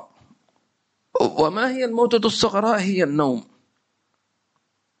الصغرى، وما هي الموتة الصغرى؟ هي النوم.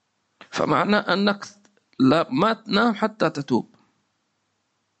 فمعنى أنك ما تنام حتى تتوب.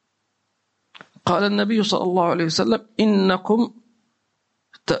 قال النبي صلى الله عليه وسلم: إنكم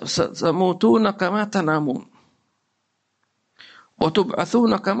تموتون كما تنامون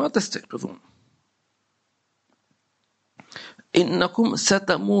وتبعثون كما تستيقظون. إنكم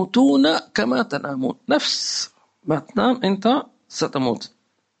ستموتون كما تنامون، نفس ما تنام أنت ستموت.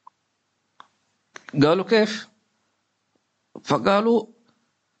 قالوا كيف؟ فقالوا: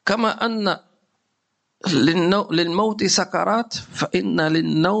 كما أن للموت سكرات فإن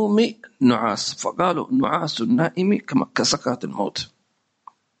للنوم نعاس. فقالوا: نعاس النائم كسكرات الموت.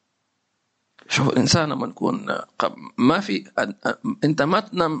 شوف الإنسان لما يكون ما في أنت ما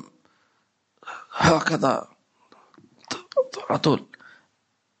تنام هكذا على طول،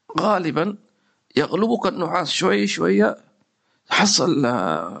 غالبا يغلبك النعاس شوي شوية، حصل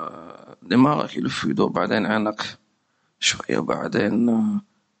دماغك يلف يدور، بعدين عينك شوية، بعدين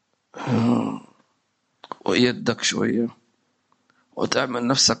ويدك شوية، وتعمل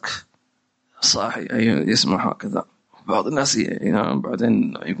نفسك صاحي يسمع هكذا. بعض الناس ينام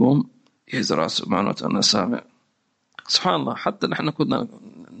بعدين يقوم يهز راسه معناته أنا سامع. سبحان الله. حتى نحن كنا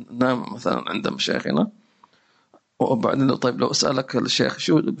ننام مثلا عند مشايخنا، وبعدين طيب لو أسألك الشيخ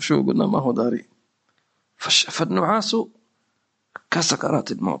شو قلنا ما هو داري. فالنعاس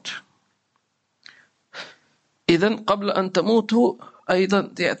كسكرات الموت. إذن قبل أن تموتوا أيضا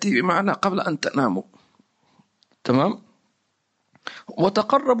تأتي بمعنى قبل أن تناموا. تمام.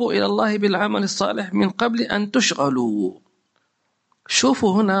 وتقربوا إلى الله بالعمل الصالح من قبل أن تشغلوا.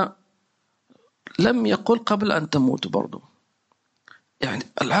 شوفوا هنا لم يقل قبل أن تموتوا برضو، يعني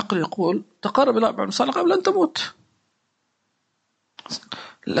العقل يقول تقرب إلى الله بالعمل الصالح قبل أن تموت،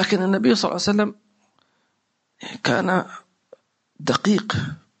 لكن النبي صلى الله عليه وسلم كان دقيق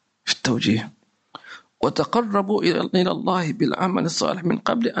في التوجيه. وتقربوا إلى الله بالعمل الصالح من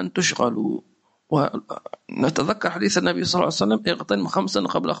قبل أن تشغلوا. ونتذكر حديث النبي صلى الله عليه وسلم: اغتنم 5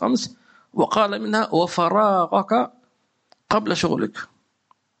 قبل 5، وقال منها: وفراغك قبل شغلك.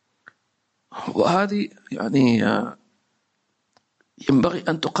 وهذه يعني ينبغي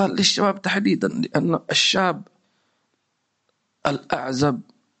أن تقال للشباب تحديدا، لأن الشاب الأعزب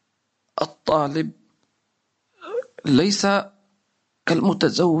الطالب ليس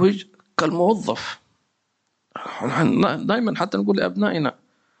كالمتزوج كالموظف. دائما حتى نقول لأبنائنا،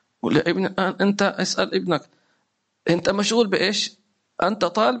 قول يا ابني أنت اسأل ابنك أنت مشغول بإيش؟ أنت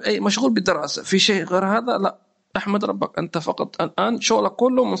طالب أي مشغول بالدراسة؟ في شيء غير هذا؟ لا، أحمد ربك أنت فقط الآن شغلك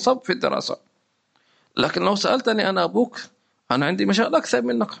كله منصب في الدراسة. لكن لو سألتني أنا أبوك، أنا عندي مشاغل أكثر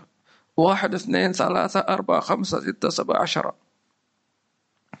منك، 1 2 3 4 5 6 7 10.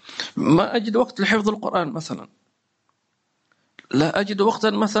 ما أجد وقت لحفظ القرآن مثلا، لا أجد وقتا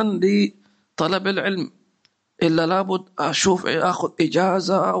مثلا لطلب العلم، إلا لابد أشوف أخذ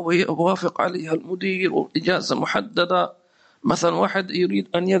إجازة ويوافق عليها المدير، وإجازة محددة. مثلا واحد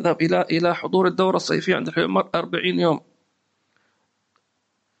يريد أن يذهب إلى حضور الدورة الصيفية عند الحبيب 40 يوم.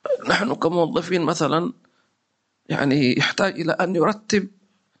 نحن كموظفين مثلا يعني يحتاج إلى أن يرتب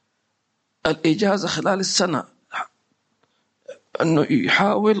الإجازة خلال السنة، أنه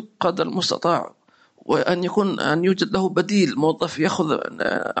يحاول قدر المستطاع، وأن يوجد له بديل موظف يأخذ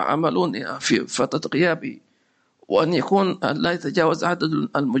عملون في فترة غيابه، وأن يكون لا يتجاوز عدد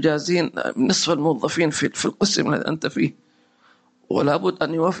المجازين نصف الموظفين في القسم الذي أنت فيه، ولا بد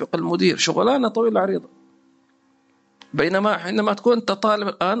أن يوافق المدير. شغلانة طويلة عريضة. بينما حينما تكون أنت طالب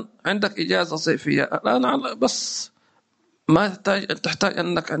الآن عندك إجازة صيفية الآن، بس ما تحتاج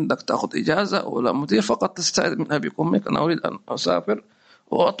أنك عندك تأخذ إجازة ولا مدير، فقط تستعد من أبيك وأمك أنا أريد أن أسافر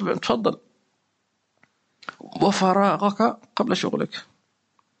وأطلب، تفضل. وفراغك قبل شغلك.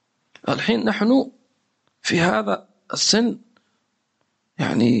 الحين نحن في هذا السن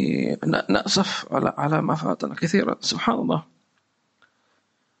يعني نأسف على ما فاتنا كثيرا. سبحان الله.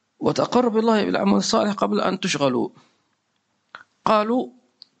 وتقرب الله بالعمل الصالح قبل أن تشغلوا. قالوا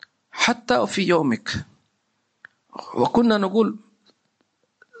حتى في يومك. وكنا نقول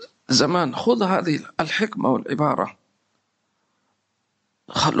زمان خذ هذه الحكمة والعبارة،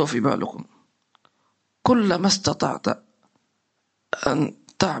 خلوا في بالكم: كلما استطعت أن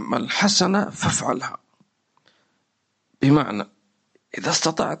تعمل حسنة فافعلها. بمعنى إذا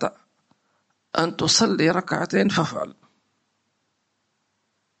استطعت أن تصلي 2 ركعتين فافعل،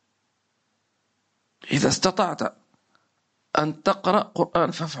 إذا استطعت أن تقرأ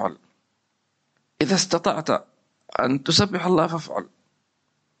قرآن فافعل، إذا استطعت أن تسبح الله فافعل.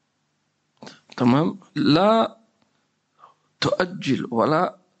 تمام. لا تؤجل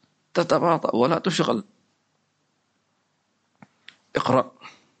ولا تتباطأ ولا تشغل. اقرأ.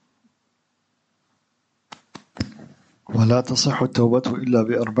 ولا تصح التوبة إلا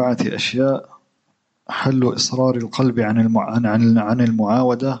بأربعة أشياء: حل إصرار القلب عن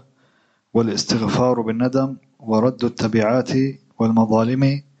المعاودة، والاستغفار بالندم، ورد التبعات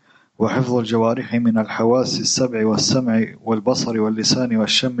والمظالم، وحفظ الجوارح من الحواس السبع والسمع والبصر واللسان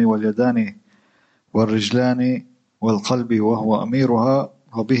والشم واليدان والرجلان والقلب، وهو أميرها،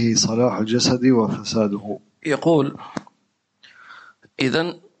 وبه صلاح الجسد وفساده. يقول: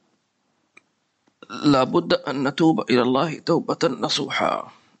 إذن لابد أن نتوب إلى الله توبة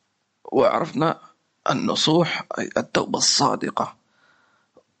نصوحا. وعرفنا النصوح أي التوبة الصادقة،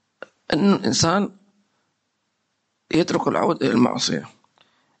 أن الإنسان يترك العودة إلى المعصية.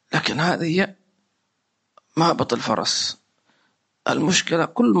 لكن هذه هي مهبط الفرس. المشكلة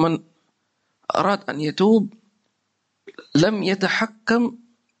كل من أراد أن يتوب لم يتحكم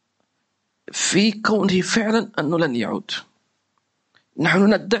في كونه فعلا أنه لن يعود.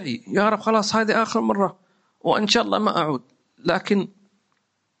 نحن ندعي يا رب خلاص هذه آخر مرة وإن شاء الله ما أعود، لكن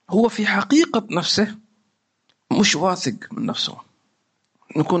هو في حقيقة نفسه مش واثق من نفسه.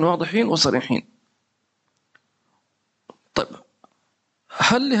 نكون واضحين وصريحين. طيب،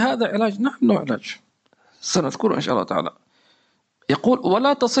 هل لهذا علاج؟ نعم له علاج، سنذكره إن شاء الله تعالى. يقول: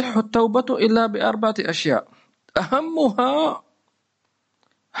 ولا تصح التوبة إلا بأربعة أشياء، أهمها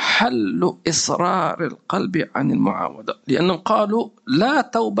حل إصرار القلب عن المعاودة، لأنهم قالوا لا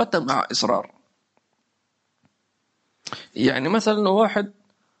توبة مع إصرار. يعني مثلا واحد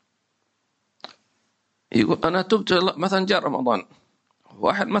يقول أنا تبت، مثلا جاء رمضان،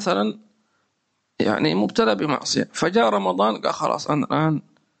 واحد مثلا يعني مبتلى بمعصية، فجاء رمضان قال خلاص أنا الآن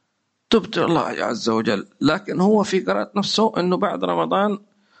تبت الله عز وجل، لكن هو في قرارة نفسه أنه بعد رمضان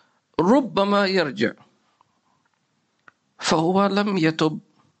ربما يرجع، فهو لم يتب،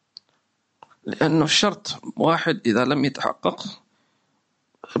 لأنه الشرط واحد إذا لم يتحقق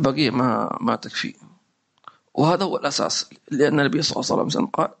بقي ما تكفي. وهذا هو الأساس، لأن النبي صلى الله عليه وسلم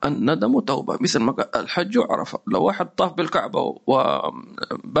قال الندم توبة، مثل ما قال الحج عرفة. لو واحد طاف بالكعبة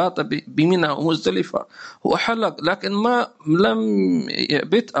وبات بمنى ومزدلفة هو حلق، لكن ما لم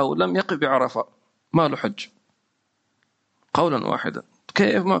يبت أو لم يقف بعرفة، ما له حج قولا واحدا.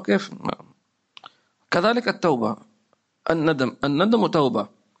 كيف ما. كذلك التوبة، الندم توبة،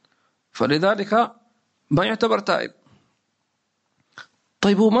 فلذلك ما يعتبر تائب.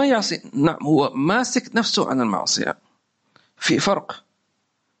 طيب هو ما يعصي، نعم هو ماسك نفسه عن المعصية. في فرق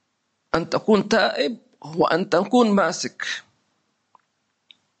أن تكون تائب وأن تكون ماسك.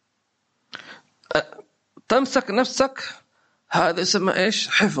 تمسك نفسك هذا يسمى إيش؟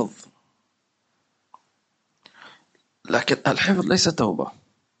 حفظ. لكن الحفظ ليس توبة.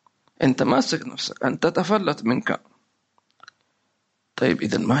 أنت ماسك نفسك أن تتفلت منك. طيب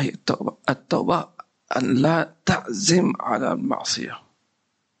إذن ما هي التوبة؟ التوبة أن لا تعزم على المعصية.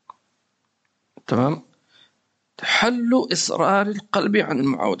 تمام؟ حل إصرار القلب عن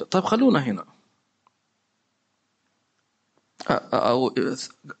المعاودة. طيب خلونا هنا، أو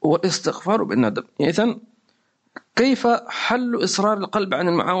والاستغفار بالندم. إذن كيف حل إصرار القلب عن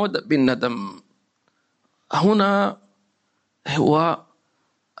المعاودة بالندم؟ هنا هو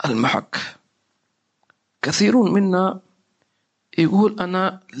المحك. كثيرون منا يقول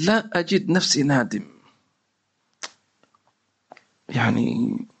أنا لا أجد نفسي نادم،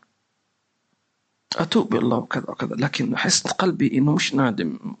 يعني أتوب إلى الله وكذا وكذا، لكن أحس قلبي إنه مش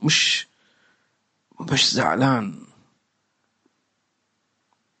نادم، مش زعلان.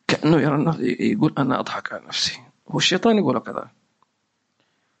 كأنه يقول أنا أضحك على نفسي، والشيطان يقول كذا.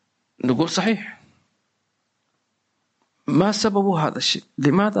 نقول صحيح، ما سبب هذا الشيء؟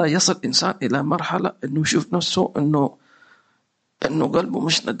 لماذا يصل الإنسان إلى مرحلة أنه يشوف نفسه أنه قلبه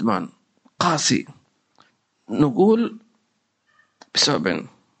مش ندمان، قاسي؟ نقول بسببين: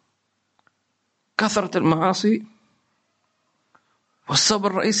 كثرة المعاصي، والسبب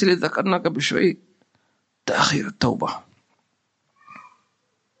الرئيسي اللي ذكرناه قبل شوي تأخير التوبة.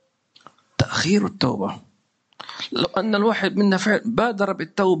 تأخير التوبة. لو أن الواحد منا فعلا بادر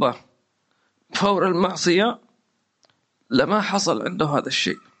بالتوبة فور المعصية لما حصل عنده هذا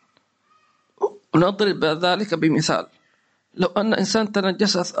الشيء. ونضرب ذلك بمثال: لو أن إنسان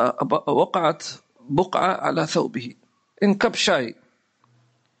تنجست، وقعت بقعة على ثوبه، انكب شاي،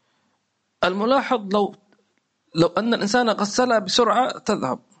 الملاحظ لو أن الإنسان غسلها بسرعة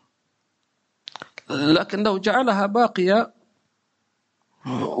تذهب، لكن لو جعلها باقية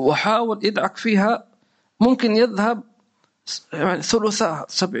وحاول يدعك فيها ممكن يذهب يعني ثلثها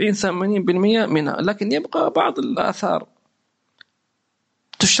 70-80% منها، لكن يبقى بعض الآثار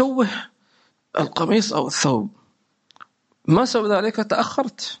تشوه القميص أو الثوب. ما سوى ذلك؟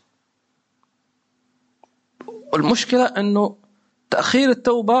 تأخرت. والمشكلة أنه تأخير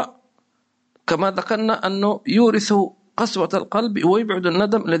التوبة كما ذكرنا أنه يورث قسوة القلب ويبعد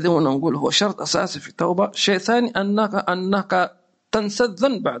الندم الذي هو نقول هو شرط أساسي في التوبة. شيء ثاني أنك تنسى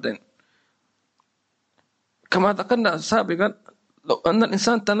الذنب بعدين، كما ذكرنا سابقا لو أن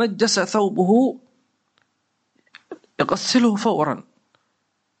الإنسان تنجس ثوبه يغسله فورا،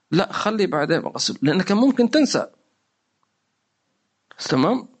 لا خلي بعدين أغسله، لأنك ممكن تنسى.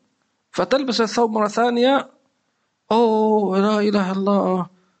 تمام؟ فتلبس الثوب مرة ثانية، أوه لا إله إلا الله،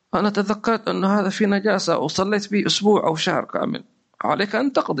 أنا تذكرت أن هذا في نجاسة وصليت به أسبوع أو شهر كامل. عليك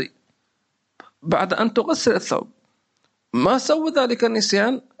أن تقضي بعد أن تغسل الثوب. ما سوى ذلك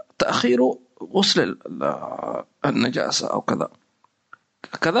النسيان، تأخير غسل النجاسة أو كذا.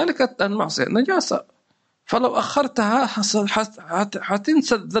 كذلك المعصية نجاسة، فلو أخرتها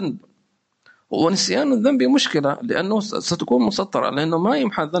حتنسى الذنب. ونسيان الذنب مشكلة، لأنه ستكون مسطرة، لأنه ما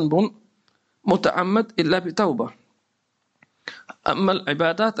يمحى ذنب متعمد إلا بتوبة. أما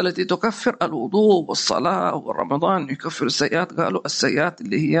العبادات التي تكفر الوضوء والصلاة والرمضان يكفر السيئات، قالوا السيئات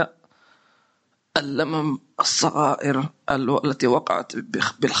اللي هي اللمم الصغائر التي وقعت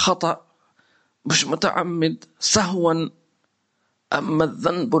بالخطأ مش متعمد سهوا. أما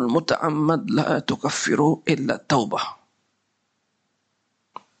الذنب المتعمد لا تكفر إلا التوبة.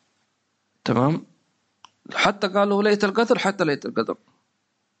 تمام؟ حتى قالوا ليلة القدر، حتى ليلة القدر،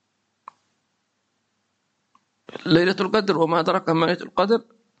 ليلة القدر وما أدراك ما ليلة القدر،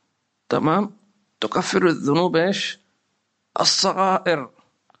 تمام، تكفر الذنوب إيش؟ الصغائر.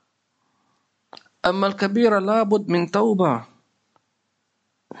 أما الكبيرة لابد من توبة،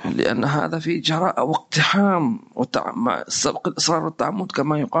 لأن هذا فيه جراءة واقتحام سبق الإصرار والتعمد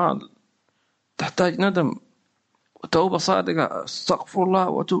كما يقال، تحتاج ندم وتوبة صادقة، استغفر الله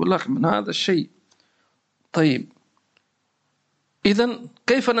وأتوب لك من هذا الشيء. طيب إذن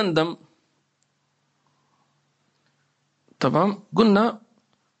كيف نندم؟ تمام، قلنا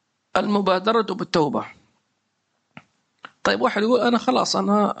المبادرة بالتوبة. طيب واحد يقول أنا خلاص،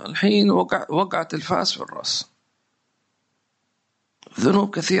 أنا الحين وقعت الفاس في الرأس،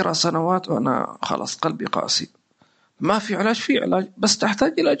 ذنوب كثيرة سنوات وأنا خلاص قلبي قاسي، ما في علاج؟ في علاج، بس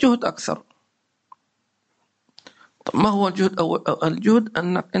تحتاج إلى جهد أكثر. طب ما هو الجهد؟ الجهد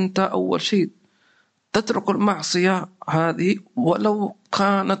أنك أنت أول شيء تترك المعصية هذه، ولو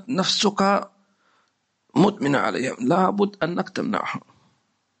كانت نفسك مدمنة عليها لابد أنك تمنعها،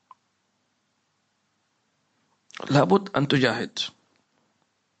 لابد أن تجاهد،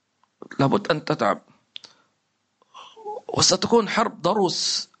 لابد أن تتعب، وستكون حرب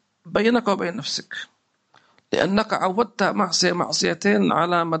ضروس بينك وبين نفسك، لأنك عودت معصيتين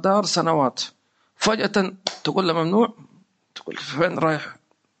على مدار سنوات. فجأة تقول له ممنوع، تقول فين رايح؟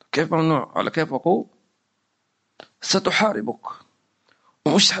 كيف ممنوع؟ على كيف أقول؟ ستحاربك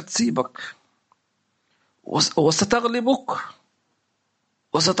ومش هتسيبك، وستغلبك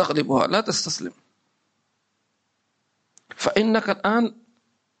وستغلبها. لا تستسلم، فإنك الآن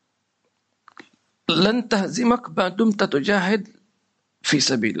لن تهزمك ما دمت تجاهد في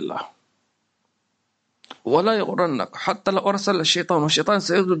سبيل الله. ولا يغرنك حتى لو أرسل الشيطان، والشيطان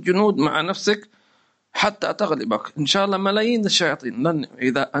سيرسل جنود مع نفسك حتى تغلبك إن شاء الله ملايين الشياطين،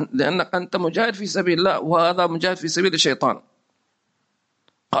 لأنك أنت مجاهد في سبيل الله، وهذا مجاهد في سبيل الشيطان.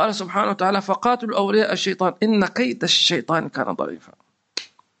 قال سبحانه وتعالى فقاتلوا أولياء الشيطان إن كيد الشيطان كان ضعيفا.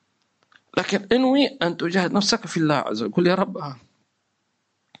 لكن انوي أن تجاهد نفسك في الله عز وجل. قل يا رب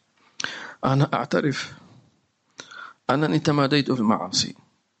أنا أعترف أنني تماديت في المعاصي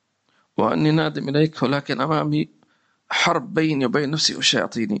وأني نادم إليك، ولكن أمامي حرب بيني وبين نفسي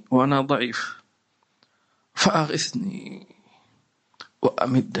وشياطيني وأنا ضعيف، فأغثني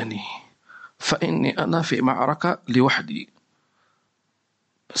وأمدني، فإني أنا في معركة لوحدي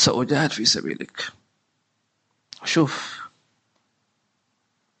سأجاهد في سبيلك. شوف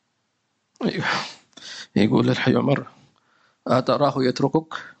يقول الحي عمر أتراه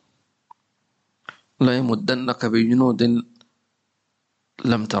يتركك لا يمدنك بجنود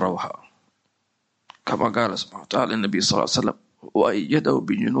لم تروها، كما قال سبحانه وتعالى النبي صلى الله عليه وسلم وأيده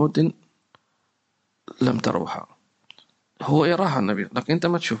بجنود لم تروها. هو يراها النبي لكن أنت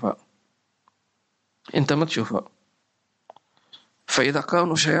ما تشوفها، أنت ما تشوفها. فإذا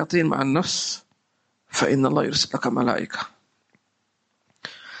كانوا شياطين مع النفس فإن الله يرسل لك ملائكة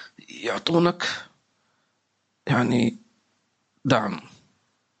يعطونك يعني دعم،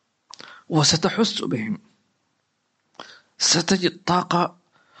 وستحس بهم، ستجد طاقة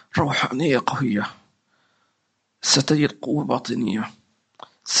روحانية قوية، ستجد قوة باطنية،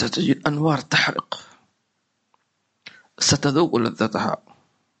 ستجد أنوار تحرق، ستذوق لذتها.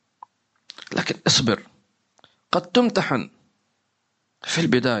 لكن اصبر، قد تمتحن في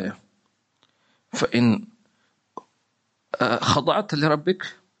البداية، فإن خضعت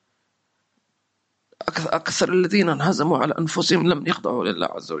لربك أكثر الذين انهزموا على أنفسهم لم يخضعوا لله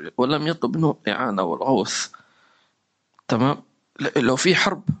عز وجل ولم يطلب منهم الإعانة والغوث. تمام. لو في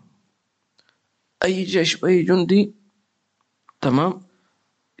حرب أي جيش وأي جندي تمام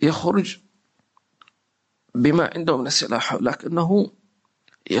يخرج بما عنده من السلاح، لكنه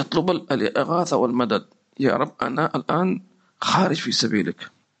يطلب الإغاثة والمدد. يا رب أنا الآن خارج في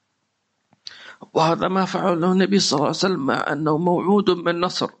سبيلك. وهذا ما فعله النبي صلى الله عليه وسلم مع أنه موعود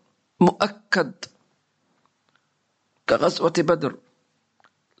بالنصر مؤكد كغزوة بدر،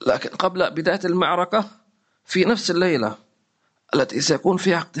 لكن قبل بداية المعركة في نفس الليلة التي سيكون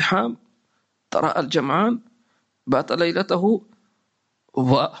فيها اقتحام ترى الجمعان بات ليلته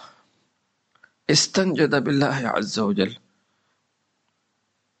واستنجد بالله عز وجل: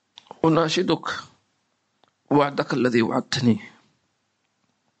 أناشدك وعدك الذي وعدتني.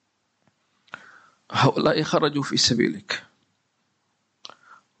 هؤلاء خرجوا في سبيلك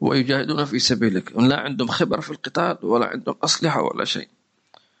ويجاهدون في سبيلك، لا عندهم خبرة في القتال ولا عندهم أسلحة ولا شيء.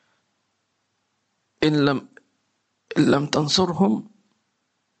 إن لم تنصرهم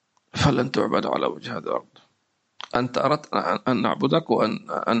فلن تعبد على وجه هذا الأرض. أنت أردت أن نعبدك وأن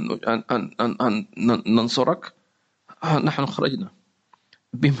أن ننصرك، نحن خرجنا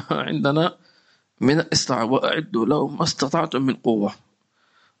بما عندنا من الاستطاعة، وأعدوا لهم ما استطعتم من قوة.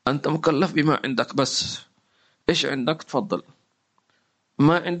 أنت مكلف بما عندك بس. إيش عندك؟ تفضل.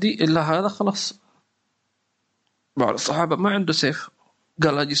 ما عندي إلا هذا، خلاص. بعض الصحابة ما عنده سيف،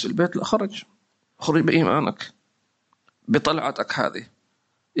 قال أجلس في البيت. لا، خرج بإيمانك بطلعتك هذه.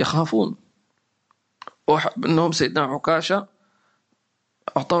 يخافون. واحد منهم سيدنا عكاشة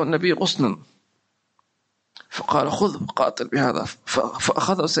أعطاه النبي غصنا فقال: خذ قاتل بهذا.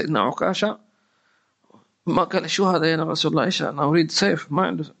 فأخذه سيدنا عكاشة. ما قال: شو هذا يا رسول الله؟ إيش أنا أريد سيف، ما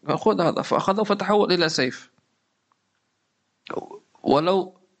عنده. قال: خذ هذا. فأخذه فتحول إلى سيف.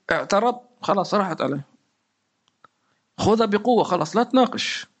 ولو اعترض خلاص راحت عليه. خذها بقوة، خلاص لا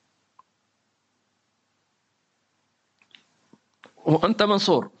تناقش، وأنت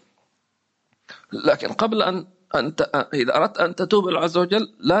منصور. لكن قبل أن إذا أردت أن تتوب إلى الله عز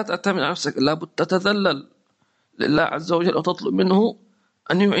وجل لا تعتمد على نفسك، لابد تتذلل لله عز وجل وتطلب منه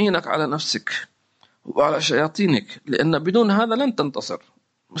أن يعينك على نفسك وعلى شياطينك، لأن بدون هذا لن تنتصر،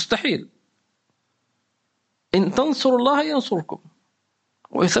 مستحيل. إن تنصروا الله ينصركم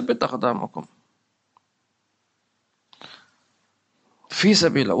ويثبت أقدامكم في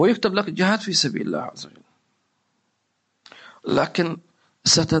سبيل الله، ويكتب لك جهاد في سبيل الله عز وجل. لكن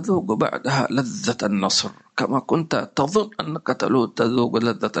ستذوق بعدها لذة النصر كما كنت تظن أنك تذوق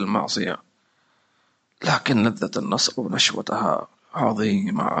لذة المعصية، لكن لذة النصر ونشوتها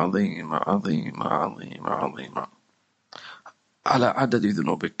عظيمة عظيمة عظيمة عظيمة عظيمة على عدد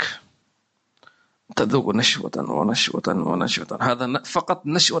ذنوبك. تذوق نشوة ونشوة ونشوة. هذا فقط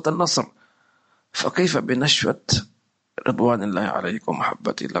نشوة النصر، فكيف بنشوة رضوان الله عليك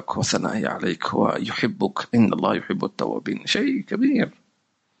ومحبتي لك وثنائي عليك ويحبك؟ إن الله يحب التوابين. شيء كبير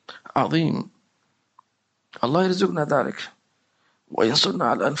عظيم. الله يرزقنا ذلك وينصرنا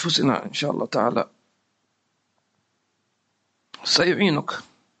على أنفسنا إن شاء الله تعالى. سيعينك،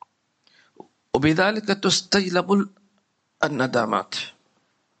 وبذلك تستجلب الندامات.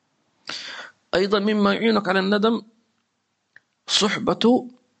 أيضا مما يعينك على الندم صحبة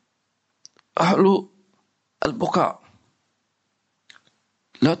أهل البكاء.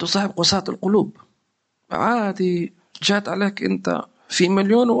 لا تصاحب قساة القلوب. عادي، جات عليك أنت في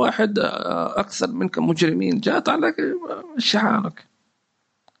مليون واحد أكثر منك مجرمين، جات عليك شحانك.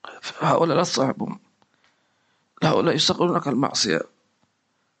 هؤلاء لا تصاحبهم. هؤلاء يصغرونك المعصية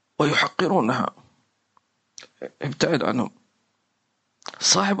ويحقرونها، ابتعد عنهم.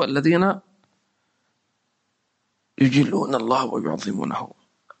 صاحب الذين يجلون الله ويعظمونه،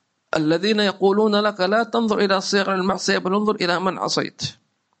 الذين يقولون لك لا تنظر إلى صيغ المعصية بل انظر إلى من عصيت.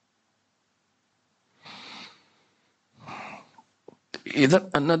 إذا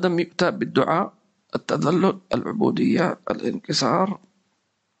الندم يؤتى بالدعاء، التذلل، العبودية، الانكسار،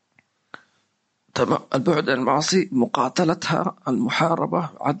 تمام، البعد عن المعاصي، مقاتلتها، المحاربة،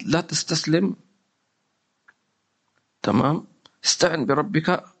 لا تستسلم. تمام. استعن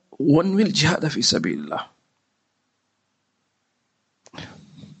بربك وانوي الجهاد في سبيل الله.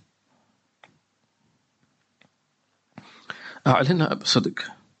 أعلنها بصدق،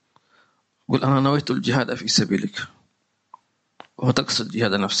 قل أنا نويت الجهاد في سبيلك، وتقصد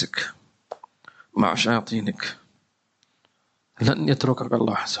جهاد نفسك مع شياطينك. لن يتركك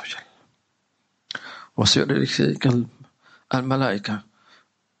الله عز وجل، وسيرسلك الملائكة.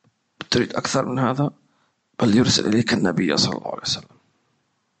 تريد أكثر من هذا؟ بل يرسل إليك النبي صلى الله عليه وسلم.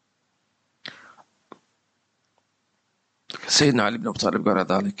 سيدنا علي بن أبي طالب قال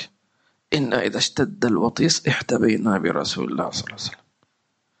ذلك: إن إذا اشتد الوطيس احتبينا برسول الله صلى الله عليه وسلم.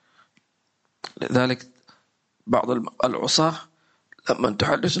 لذلك بعض العصاة لما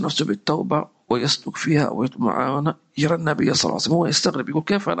تحدث نفسه بالتوبة ويصدق فيها ويطمعنا يرى النبي صلى الله عليه وسلم هو يستغرب، يقول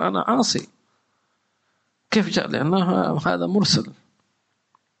كيف أنا عاصي، كيف جاء؟ لأنه هذا مرسل،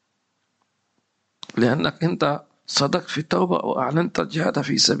 لأنك أنت صدقت في التوبة وأعلنت الجهاد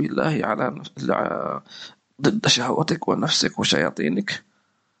في سبيل الله على ضد شهوتك ونفسك وشياطينك،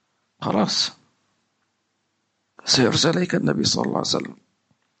 خلاص سيرسل إليك النبي صلى الله عليه وسلم.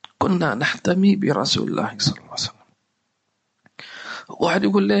 كنا نحتمي برسول الله صلى الله عليه وسلم. واحد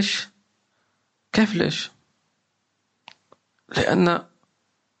يقول ليش؟ كيف ليش؟ لأن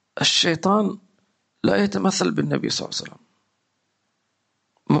الشيطان لا يتمثل بالنبي صلى الله عليه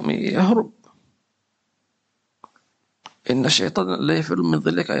وسلم، يهرب. إن الشيطان لا يفر من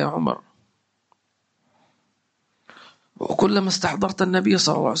ظلك يا عمر. وكلما استحضرت النبي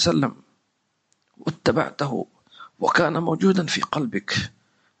صلى الله عليه وسلم واتبعته وكان موجودا في قلبك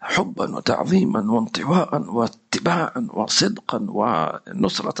حبا وتعظيما وانطواء واتباعا وصدقا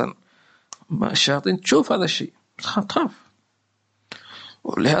ونصرة، ما الشياطين تشوف هذا الشيء تخاف.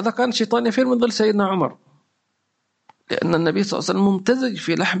 ولهذا كان الشيطان يفر من ظل سيدنا عمر، لأن النبي صلى الله عليه وسلم ممتزج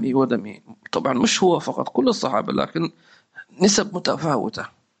في لحمه ودمه. طبعا مش هو فقط، كل الصحابة، لكن نسب متفاوتة.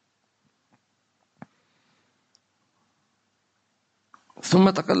 ثم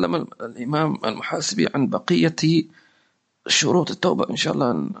تكلم الإمام المحاسبي عن بقية شروط التوبة، إن شاء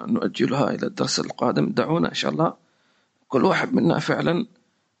الله نؤجلها إلى الدرس القادم. دعونا إن شاء الله كل واحد منا فعلا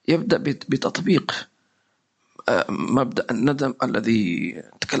يبدأ بتطبيق مبدأ الندم الذي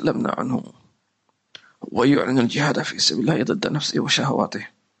تكلمنا عنه، ويعلن الجهاد في سبيل الله ضد نفسه وشهواته،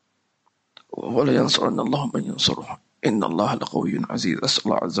 ولا ينصرن الله من ينصره إن الله لقوي عزيز. أسأل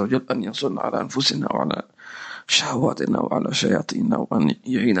الله عز وجل أن ينصرنا على أنفسنا وعلى شهواتنا وعلى شياطيننا، وأن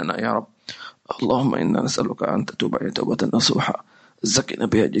يعيننا يا رب. اللهم إنا نسألك أن تتوب علينا توبة نصوحة زكنا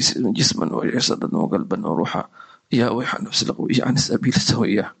بها جسما وجسدا وقلبا وروحا، يا ويح النفس القوية عن السبيل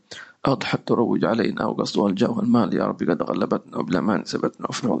السوية، أضحت تروج علينا وقصدها الجاه والمال، يا رب قد غلبتنا وبالأمان سبتنا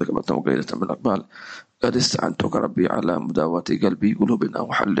وفي وضكبتنا وقيدة من الأقبال. قد استعنتك ربي على مداوة قلبي قلوبنا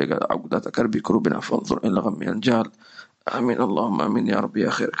وحل عقدة كربي كروبنا، فانظر إلى غم ينجال. آمين اللهم آمين يا رب يا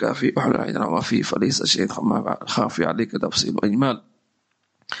خير كافي، احلل عيدنا وفي فليس شيء خافي عليك تفصيل وإجمال.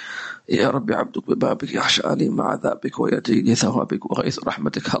 يا رب عبدك ببابك يخشى لي مع عذابك ويأتي لي ثوابك وغيث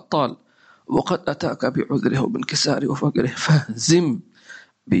رحمتك هطال، وقد أتاك بعذره وبانكساره وفقره، فهزم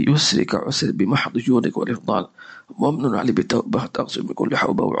بيسرك عسر بمحض جودك والإفضال، وامن علي بتوبة تغسل بكل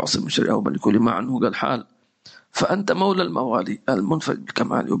حوبة وعاصم شرعه ومن كل ما عنه قال حال. فأنت مولى الموالي المنفرد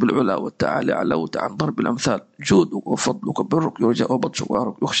بالكمال وبالعلا والتعالي، علوت عن ضرب الأمثال، جودك وفضلك وبرك يرجى وبطشك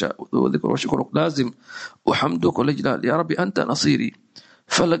وعرك يخشى وذكر وشكرك لازم، وحمدك والإجلال. يا ربي أنت نصيري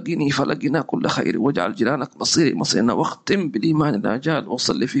فلقنا كل خير، واجعل جنانك مصيري مصيرنا، واختم بالإيمان الآجال،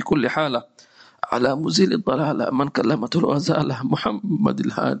 وصل في كل حالة على مزيل الضلالة من كلمته الغزالة محمد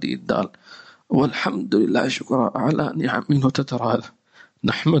الهادي الدال. والحمد لله شكرا على نعم منه تترى،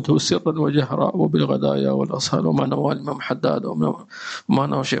 نحمده سرا وجهرا وبالغدايا والأصهال، وما نوى الإمام حداد وما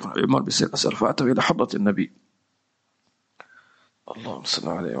نوى شيخ عمر بسير رفعته إلى حضرة النبي. اللهم صل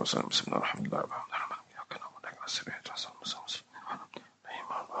عليه وسلم. بسم الله الرحمن الرحيم.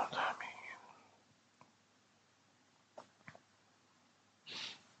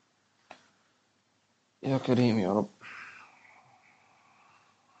 يا كريم يا رب.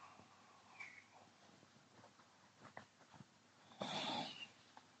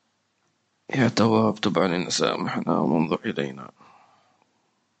 يا تواب تب علينا سامحنا وانظر إلينا.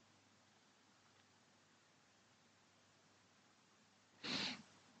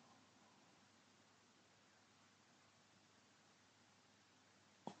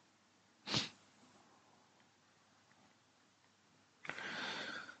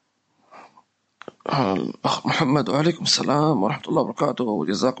 الأخ محمد وعليكم السلام ورحمة الله وبركاته،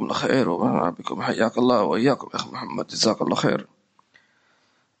 وجزاكم الله خير وبكم، حياك الله وإياكم يا أخ محمد، جزاك الله خير.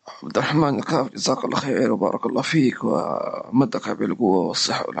 عبد الرحمن الكاف جزاك الله خير وبارك الله فيك ومدك بالقوة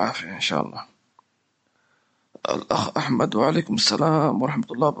والصحة والعافية إن شاء الله. الأخ أحمد وعليكم السلام ورحمة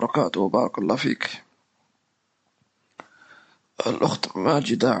الله وبركاته وبارك الله فيك. الأخت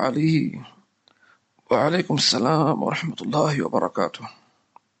ماجدة علي وعليكم السلام ورحمة الله وبركاته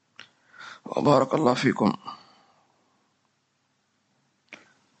وبارك الله فيكم.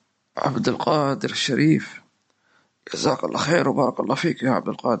 عبد القادر الشريف جزاك الله خير وبارك الله فيك يا عبد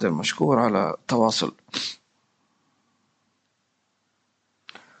القادر، مشكور على التواصل.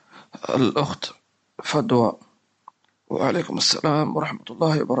 الأخت فدوى وعليكم السلام ورحمة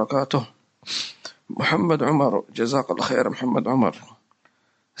الله وبركاته. محمد عمر جزاك الله خير محمد عمر.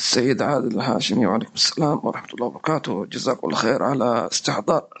 السيد عادل الهاشمي. وعليكم السلام ورحمة الله وبركاته. جزاكم الله خير على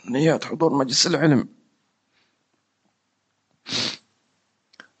استحضار نيات حضور مجلس العلم.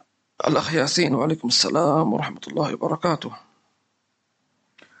 الأخ ياسين. وعليكم السلام ورحمة الله وبركاته.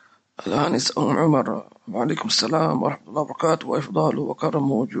 الآنس أم عمر. وعليكم السلام ورحمة الله وبركاته، وإفضاله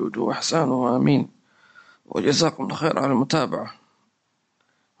وكرمه وجوده وإحسانه، آمين. وجزاكم الله خير على المتابعة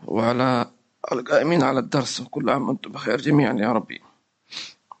وعلى القائمين على الدرس، وكل عام وأنتم بخير جميعا يا ربي.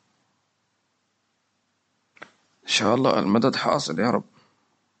 إن شاء الله المدد حاصل يا رب.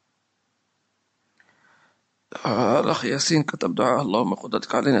 الأخ ياسين كتب دعاء: اللهم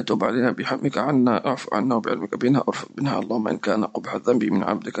قدرتك علينا، توب علينا بحمك عنا، اعف عنا وبعلمك بنا، ارفق بنا. اللهم إن كان قبح الذنب من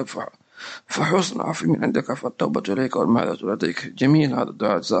عبدك فحسن عفو من عندك، فالتوبة إليك والمعذرة لديك. جميل هذا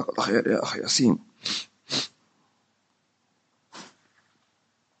الدعاء، جزاك الله خير يا أخ ياسين.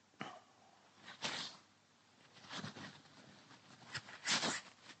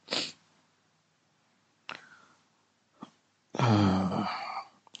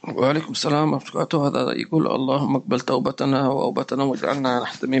 وعليكم السلام ورحمة الله وبركاته. هذا يقول: اللهم اقبل توبتنا وأوبتنا واجعلنا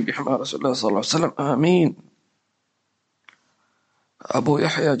نحتمي بحمى رسول الله صلى الله عليه وسلم، آمين. أبو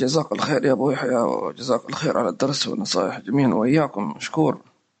يحيى جزاك الله خير يا أبو يحيى، وجزاك الله خير على الدرس والنصائح جميعا وإياكم، مشكور.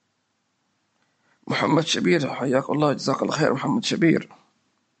 محمد شبير حياك الله، جزاك الله خير محمد شبير.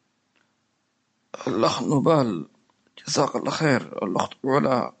 الأخ نبال جزاك الله خير. الأخت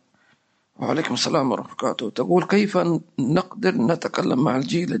علا وعليكم السلام ورحمة الله وبركاته، تقول: كيف نقدر نتكلم مع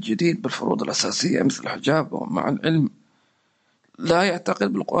الجيل الجديد بالفروض الأساسية مثل الحجاب، ومع العلم لا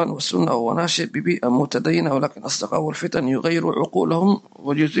يعتقد بالقرآن والسنة وناشئ ببيئة متدينة، ولكن أصدقاء الفتن يغيروا عقولهم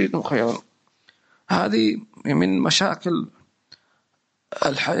ويزيدهم خيرا. هذه من مشاكل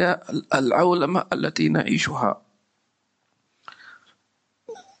الحياة العولمة التي نعيشها.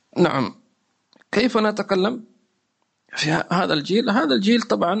 نعم، كيف نتكلم في هذا الجيل؟ هذا الجيل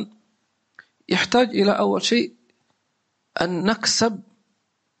طبعا يحتاج إلى أول شيء أن نكسب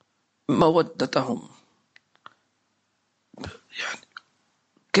مودتهم. يعني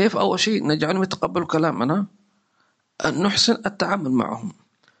كيف؟ أول شيء نجعلهم يتقبلوا كلامنا، أن نحسن التعامل معهم،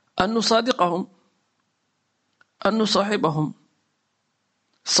 أن نصادقهم، أن نصاحبهم،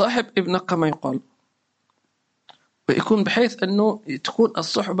 صاحب ابنك كما يقال، ويكون بحيث أنه تكون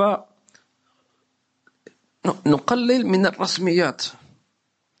الصحبة نقلل من الرسميات.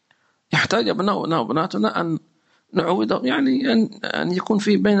 يحتاج أبناؤنا وبناتنا أن نعودهم، يعني أن يكون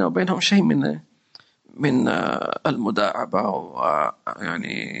في بيننا وبينهم شيء من المداعبة،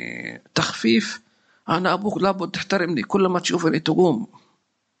 ويعني تخفيف. أنا أبوك لابد تحترمني، كل ما تشوفني تقوم،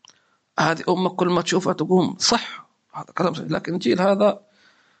 هذه أمك كل ما تشوفها تقوم. صح، هذا كلام صحيح. لكن الجيل هذا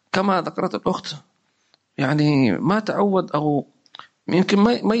كما ذكرت الأخت يعني ما تعود، أو يمكن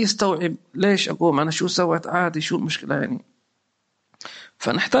ما يستوعب ليش أقوم، أنا شو سويت، عادي، شو المشكلة يعني.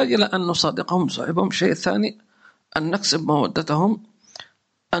 فنحتاج إلى أن نصادقهم، نصاحبهم. الشيء الثاني أن نكسب مودتهم،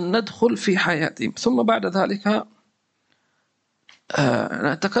 أن ندخل في حياتهم، ثم بعد ذلك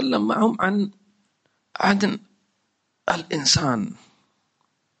نتكلم معهم عن الإنسان.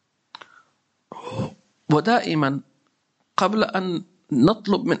 ودائما قبل أن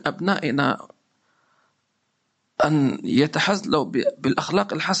نطلب من أبنائنا أن يتحزلوا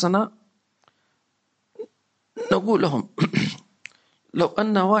بالأخلاق الحسنة، نقول لهم: لو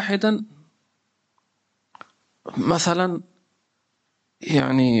أن واحدا مثلا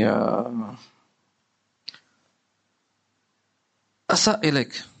يعني أساء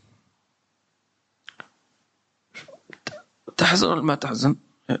إليك، تحزن ولا ما تحزن؟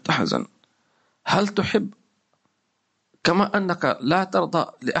 تحزن. هل تحب كما أنك لا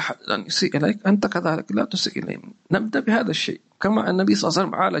ترضى لأحد أن يسيء إليك، أنت كذلك لا تسيء إليه؟ نبدأ بهذا الشيء. كما النبي صلى الله عليه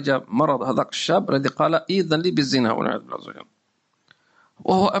وسلم عالج مرض هذاك الشاب الذي قال: إذن لي بالزنا والعياذ بالله،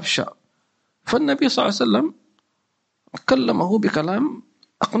 وهو أبشع. فالنبي صلى الله عليه وسلم كلمه بكلام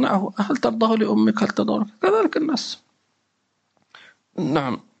أقنعه: هل ترضاه لأمك، هل ترضاه؟ كذلك الناس.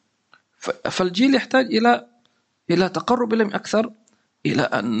 نعم. فالجيل يحتاج إلى تقرب إليهم أكثر، إلى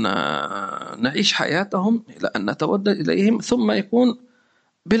أن نعيش حياتهم، إلى أن نتودد إليهم، ثم يكون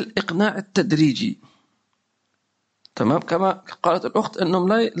بالإقناع التدريجي. تمام. كما قالت الأخت أنهم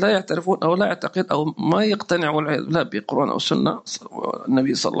لا يعترفون أو لا يعتقد أو ما يقتنعوا لا بالقرآن أو السنة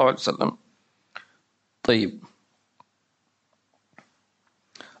النبي صلى الله عليه وسلم. طيب،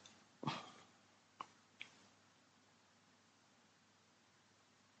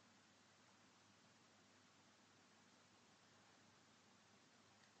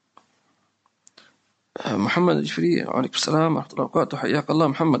 محمد الجفري. وعليكم السلام ورحمة الله وبركاته، حياك الله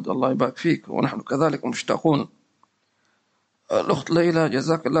محمد، الله يبارك فيك، ونحن كذلك مشتاقون. الأخت ليلى،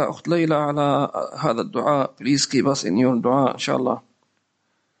 جزاك الله أخت ليلى على هذا الدعاء. بليز keep us in your دعاء إن شاء الله.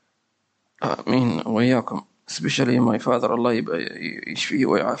 آمين وإياكم. especially my father الله يشفيه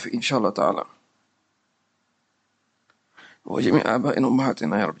ويعافيه إن شاء الله تعالى، وجميع آبائنا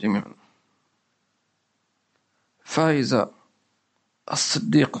وأمهاتنا يا رب جميعا. فايزة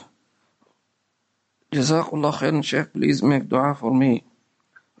الصديق، جزاك الله خيرا شيخ، please make دعاء for me.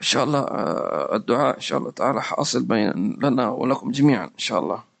 إن شاء الله الدعاء إن شاء الله تعالى حاصل بين لنا ولكم جميعا إن شاء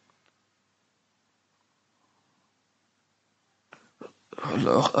الله.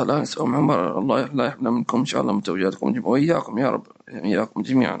 الأخ الأنس أم عمر الله لا يحرمنا منكم إن شاء الله من توجيهاتكم وإياكم يا رب، إياكم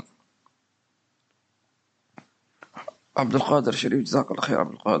جميعا. عبد القادر شريف جزاك الله خير.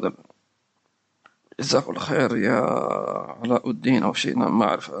 عبد القادر جزاك الله خير يا علاء الدين أو شيء، ما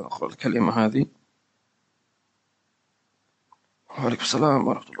أعرف أقرأ الكلمة هذه. وعليكم السلام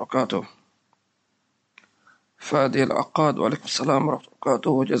ورحمة الله وبركاته. فادي العقاد وعليكم السلام ورحمة الله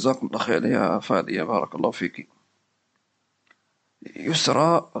وبركاته، وجزاكم الله خير يا فادي، بارك الله فيك.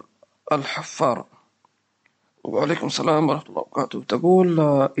 يسرى الحفار وعليكم السلام ورحمة الله وبركاته، تقول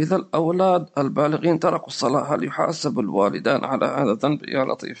إذا الأولاد البالغين تركوا الصلاة هل يحاسب الوالدان على هذا الذنب؟ يا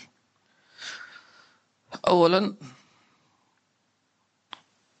لطيف. أولا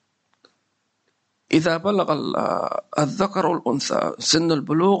إذا بلغ الذكر والأنثى سن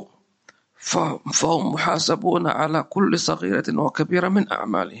البلوغ فهم محاسبون على كل صغيرة وكبيرة من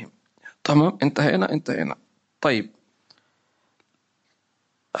أعمالهم. تمام، انتهينا. طيب،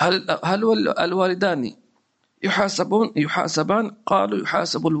 هل الوالدان يحاسبان؟ قالوا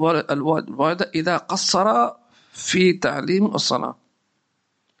يحاسب الوالد إذا قصر في تعليم الصلاة.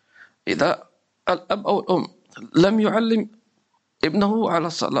 إذا الأب أو الأم لم يعلم ابنه على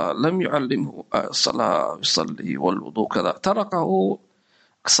الصلاة، لم يعلمه الصلاة يصلي والوضوء كذا، تركه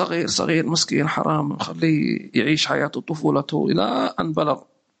صغير مسكين حرام، خليه يعيش حياته طفولته إلى أن بلغ،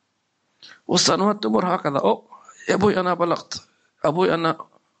 والسنوات تمر هكذا. يا أبوي أنا بلغت، أبوي أنا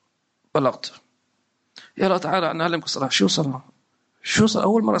بلغت، يلا تعالى نعلمك الصلاة. شو صلاة؟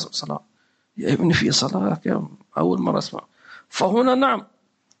 أول مرة أسمع صلاة يا ابني، في صلاة أول مرة أسمع. فهنا نعم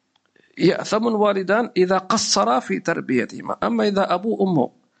يأثم الوالدان إذا قصرا في تربيتهما. أما إذا أبو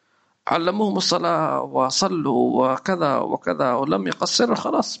أمه علموهم الصلاة وصلوا وكذا وكذا ولم يقصروا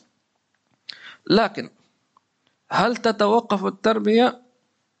خلاص. لكن هل تتوقف التربية؟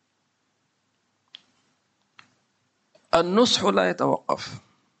 النصح لا يتوقف،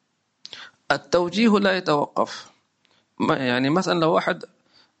 التوجيه لا يتوقف. يعني مثلا لو واحد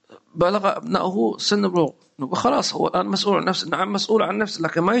بلغ ابنائه سن البلوغ خلاص هو الآن مسؤول عن نفسه. نعم مسؤول عن نفسه،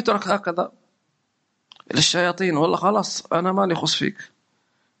 لكن ما يترك هكذا للشياطين، والله خلاص أنا مالي خص فيك.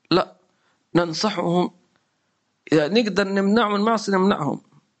 لا، ننصحهم، إذا نقدر نمنعهم المعصية نمنعهم،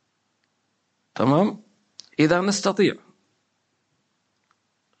 تمام. إذا نستطيع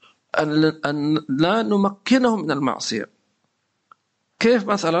أن لا نمكنهم من المعصية، كيف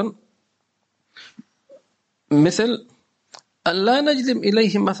مثلا؟ مثل أن لا نجلب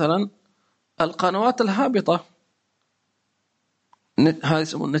إليهم مثلا القنوات الهابطة، هذا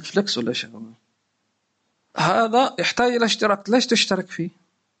يسمونه نتفليكس ولا شيء، هذا يحتاج إلى اشتراك، ليش تشترك فيه؟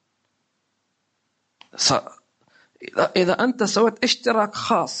 إذا أنت سويت اشتراك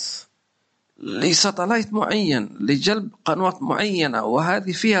خاص لساتلايت معين لجلب قنوات معينة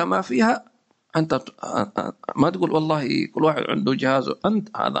وهذه فيها ما فيها، أنت ما تقول والله كل واحد عنده جهازه،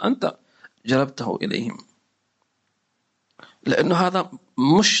 أنت جلبته إليهم، لأنه هذا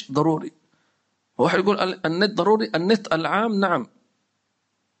مش ضروري. واحد يقول النت ضروري، النت العام نعم،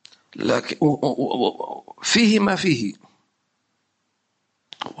 لكن فيه ما فيه،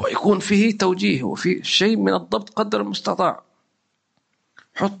 ويكون فيه توجيه وفيه شيء من الضبط قدر المستطاع.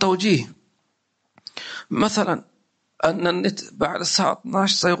 حط توجيه، مثلا أن النت بعد الساعة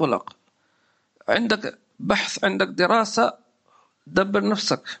 12 سيغلق، عندك بحث عندك دراسة دبر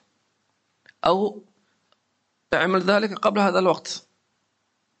نفسك، أو اعمل ذلك قبل هذا الوقت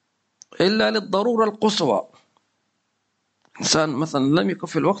إلا للضرورة القصوى. إنسان مثلا لم يكن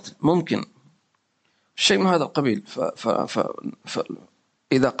في الوقت ممكن شيء من هذا القبيل،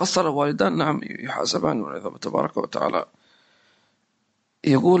 إذا قصر الوالدان نعم يحاسبان والعياذ تبارك وتعالى.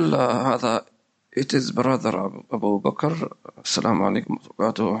 يقول هذا it is brother أبو بكر، السلام عليكم ورحمة الله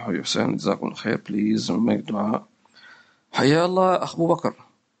وبركاته. حسين جزاكم الله خير، please make دعاء. حيا الله أخ أبو بكر.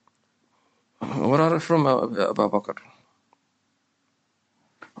 where are you from أبو بكر؟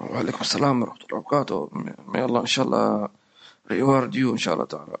 وعليكم السلام ورحمة الله وبركاته. may الله إن شاء الله reward you إن شاء الله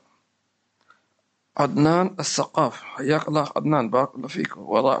تعالى. عدنان السقاف، حياك الله عدنان، بارك الله فيك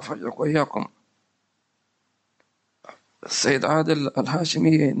وضاعف أجرك وإياكم. السيد عادل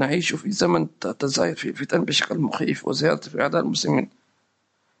الهاشمي، نعيش في زمن تزايد في الفتن بشكل مخيف وزيادة في أعداد المسلمين،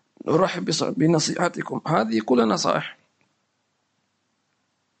 نرحب بنصيحتكم. هذه كلها نصائح،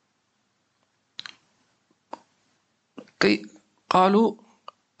 قالوا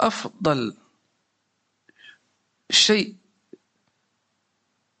أفضل شيء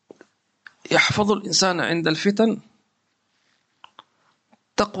يحفظ الإنسان عند الفتن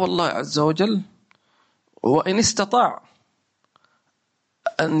تقوى الله عز وجل، وإن استطاع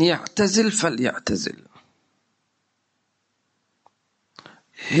أن يعتزل فليعتزل.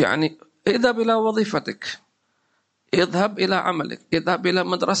 يعني اذهب إلى وظيفتك، اذهب إلى عملك، اذهب إلى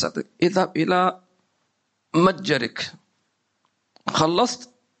مدرستك، اذهب إلى متجرك، خلصت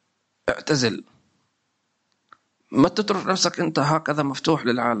اعتزل. ما تترك نفسك أنت هكذا مفتوح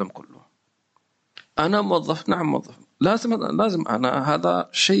للعالم كله. أنا موظف، نعم موظف، لازم أنا هذا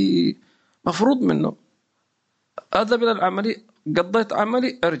شيء مفروض منه. أذهب إلى العملي، قضيت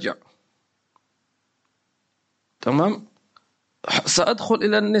عملي، ارجع. تمام. سأدخل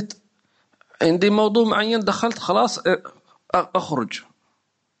إلى النت، عندي موضوع معين، دخلت خلاص أخرج.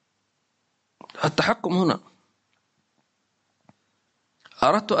 التحكم هنا.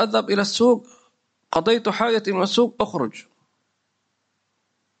 أردت أذهب إلى السوق، قضيت حاجتي من السوق، أخرج.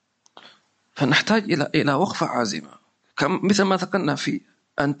 فنحتاج إلى وقفة عازمة، مثل ما ذكرنا في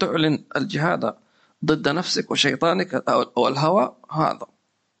أن تعلن الجهاد ضد نفسك وشيطانك أو الهوى. هذا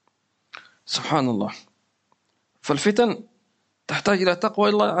سبحان الله. فالفتن تحتاج إلى تقوى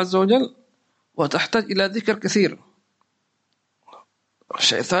الله عز وجل، وتحتاج إلى ذكر كثير.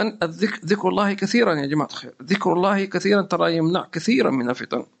 الشيطان ذكر الله كثيرا يا جماعة الخير، ذكر الله كثيرا ترى يمنع كثيرا من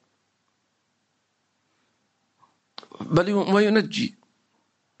الفتن، بل وينجي،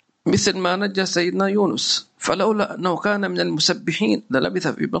 مثل ما نجى سيدنا يونس، فلولا أنه كان من المسبحين للبث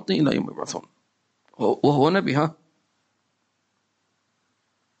في بطنه إلى يوم يبعثون، وهو نبي.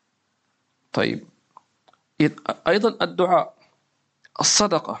 طيب، أيضا الدعاء،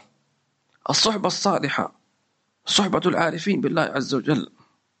 الصدقة، الصحبة الصالحة، صحبة العارفين بالله عز وجل.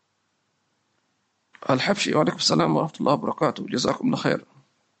 الحبشي، وعليكم السلام ورحمة الله وبركاته، جزاكم الله خير.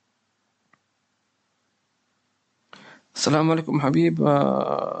 السلام عليكم حبيب،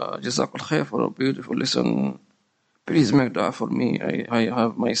 جزاك الله خير for a beautiful lesson. Please make dua for me. I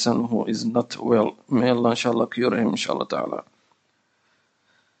have my son who is not well. May Allah inshallah cure him inshallah ta'ala.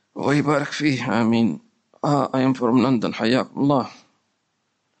 ويبارك فيه آمين. I am from London. حياكم الله.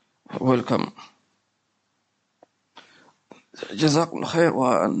 Welcome. جزاكم الله خير.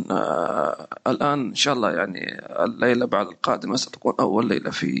 والآن إن شاء الله يعني الليلة بعد القادمة ستكون أول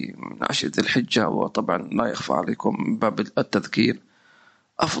ليلة من 10 ذي الحجة، وطبعا لا يخفى عليكم من باب التذكير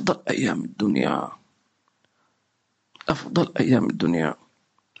أفضل أيام الدنيا، أفضل أيام الدنيا.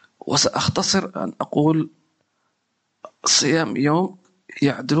 وسأختصر أن أقول صيام يوم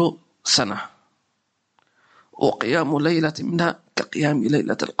يعدل سنة، وقيام ليلة منها كقيام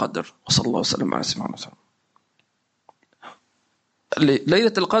ليلة القدر. وصلى الله وسلم على سيدنا محمد.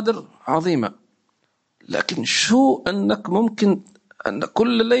 ليلة القدر عظيمة، لكن شو أنك ممكن أن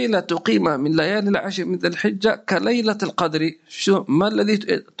كل ليلة تقيم من ليالي العشر من ذي الحجة كليلة القدر؟ شو ما الذي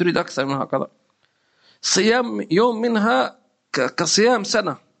تريد أكثر من هكذا؟ صيام يوم منها كصيام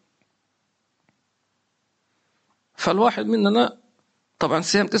سنة. فالواحد مننا طبعا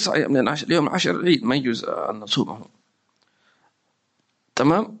صيام 9 أيام من العشر، اليوم 10 العيد ما يجوز أن نصومه.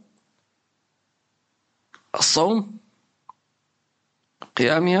 تمام. الصوم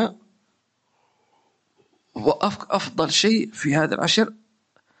قيامها، وأفضل شيء في هذا العشر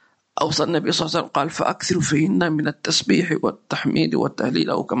أوصى النبي صلى الله عليه وسلم قال فأكثروا فيهن من التسبيح والتحميد والتهليل،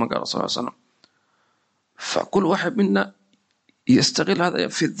 أو كما قال صلى الله عليه وسلم. فكل واحد منا يستغل هذا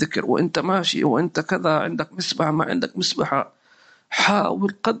في الذكر، وانت ماشي وانت كذا، عندك مسبحة ما عندك مسبحة،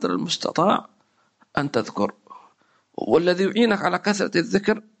 حاول قدر المستطاع أن تذكر. والذي يعينك على كثرة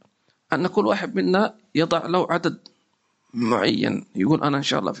الذكر أن كل واحد منا يضع له عدد معين، يقول أنا إن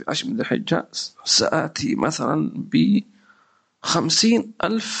شاء الله في 10 من الحجة سآتي مثلا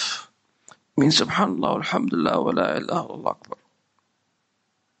ب50,000 من سبحان الله والحمد لله ولا إله إلا الله أكبر.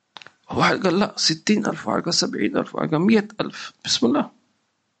 واحد قال لا 60,000، واحد قال 70,000، واحد قال 100,000. بسم الله.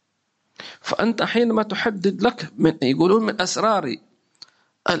 فأنت حينما تحدد لك، يقولون من أسرار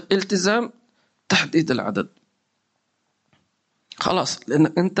الالتزام تحديد العدد. خلاص،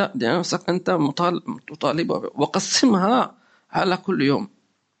 لأنك أنت لنفسك أنت مطالب، وقسمها على كل يوم،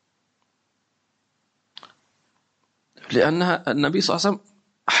 لأنها النبي صلى الله عليه وسلم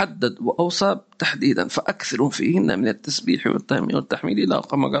حدد وأوصى تحديدا فأكثروا فيهن من التسبيح والتحميد إلى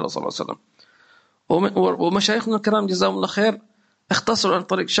كما قال صلى الله عليه وسلم. ومشايخنا الكرام جزاهم الله خير اختصروا عن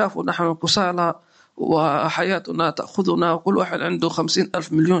طريق، شافوا نحن كسالى وحياتنا تأخذنا وكل واحد عنده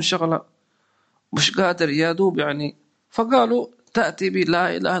 50,000 مليون شغلة مش قادر يادوب يعني، فقالوا تأتي بلا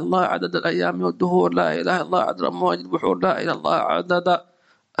إله إلا الله عدد الأيام والدهور، لا إله إلا الله عدد أمواج البحور، لا إله إلا الله عدد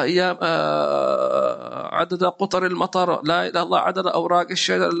أيام عدد قطر المطر، لا إله إلا الله، عدد أوراق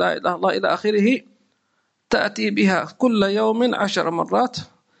الشجر، لا إله إلا الله، إلى آخره. تأتي بها كل يوم 10 مرات.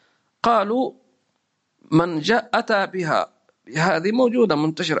 قالوا من جاء أتى بها، هذه موجودة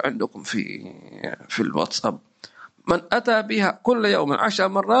منتشرة عندكم في الواتساب، من أتى بها كل يوم 10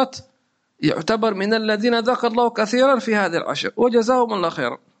 مرات يعتبر من الذين ذكر الله كثيرا في هذه العشر، وجزاهم الله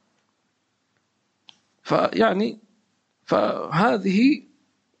خيرا. فهذه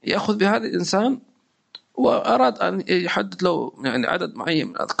يأخذ بهذا الإنسان، وأراد أن يحدد له يعني عدد معين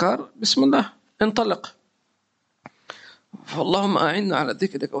من الأذكار، بسم الله انطلق. فاللهم أعنا على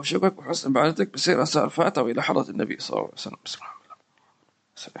ذكرك وشكرك وحسن عبادتك بسير أسار الفاتحة وإلى حضرة النبي صلى الله عليه وسلم. بسم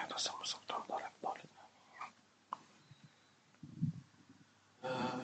الله.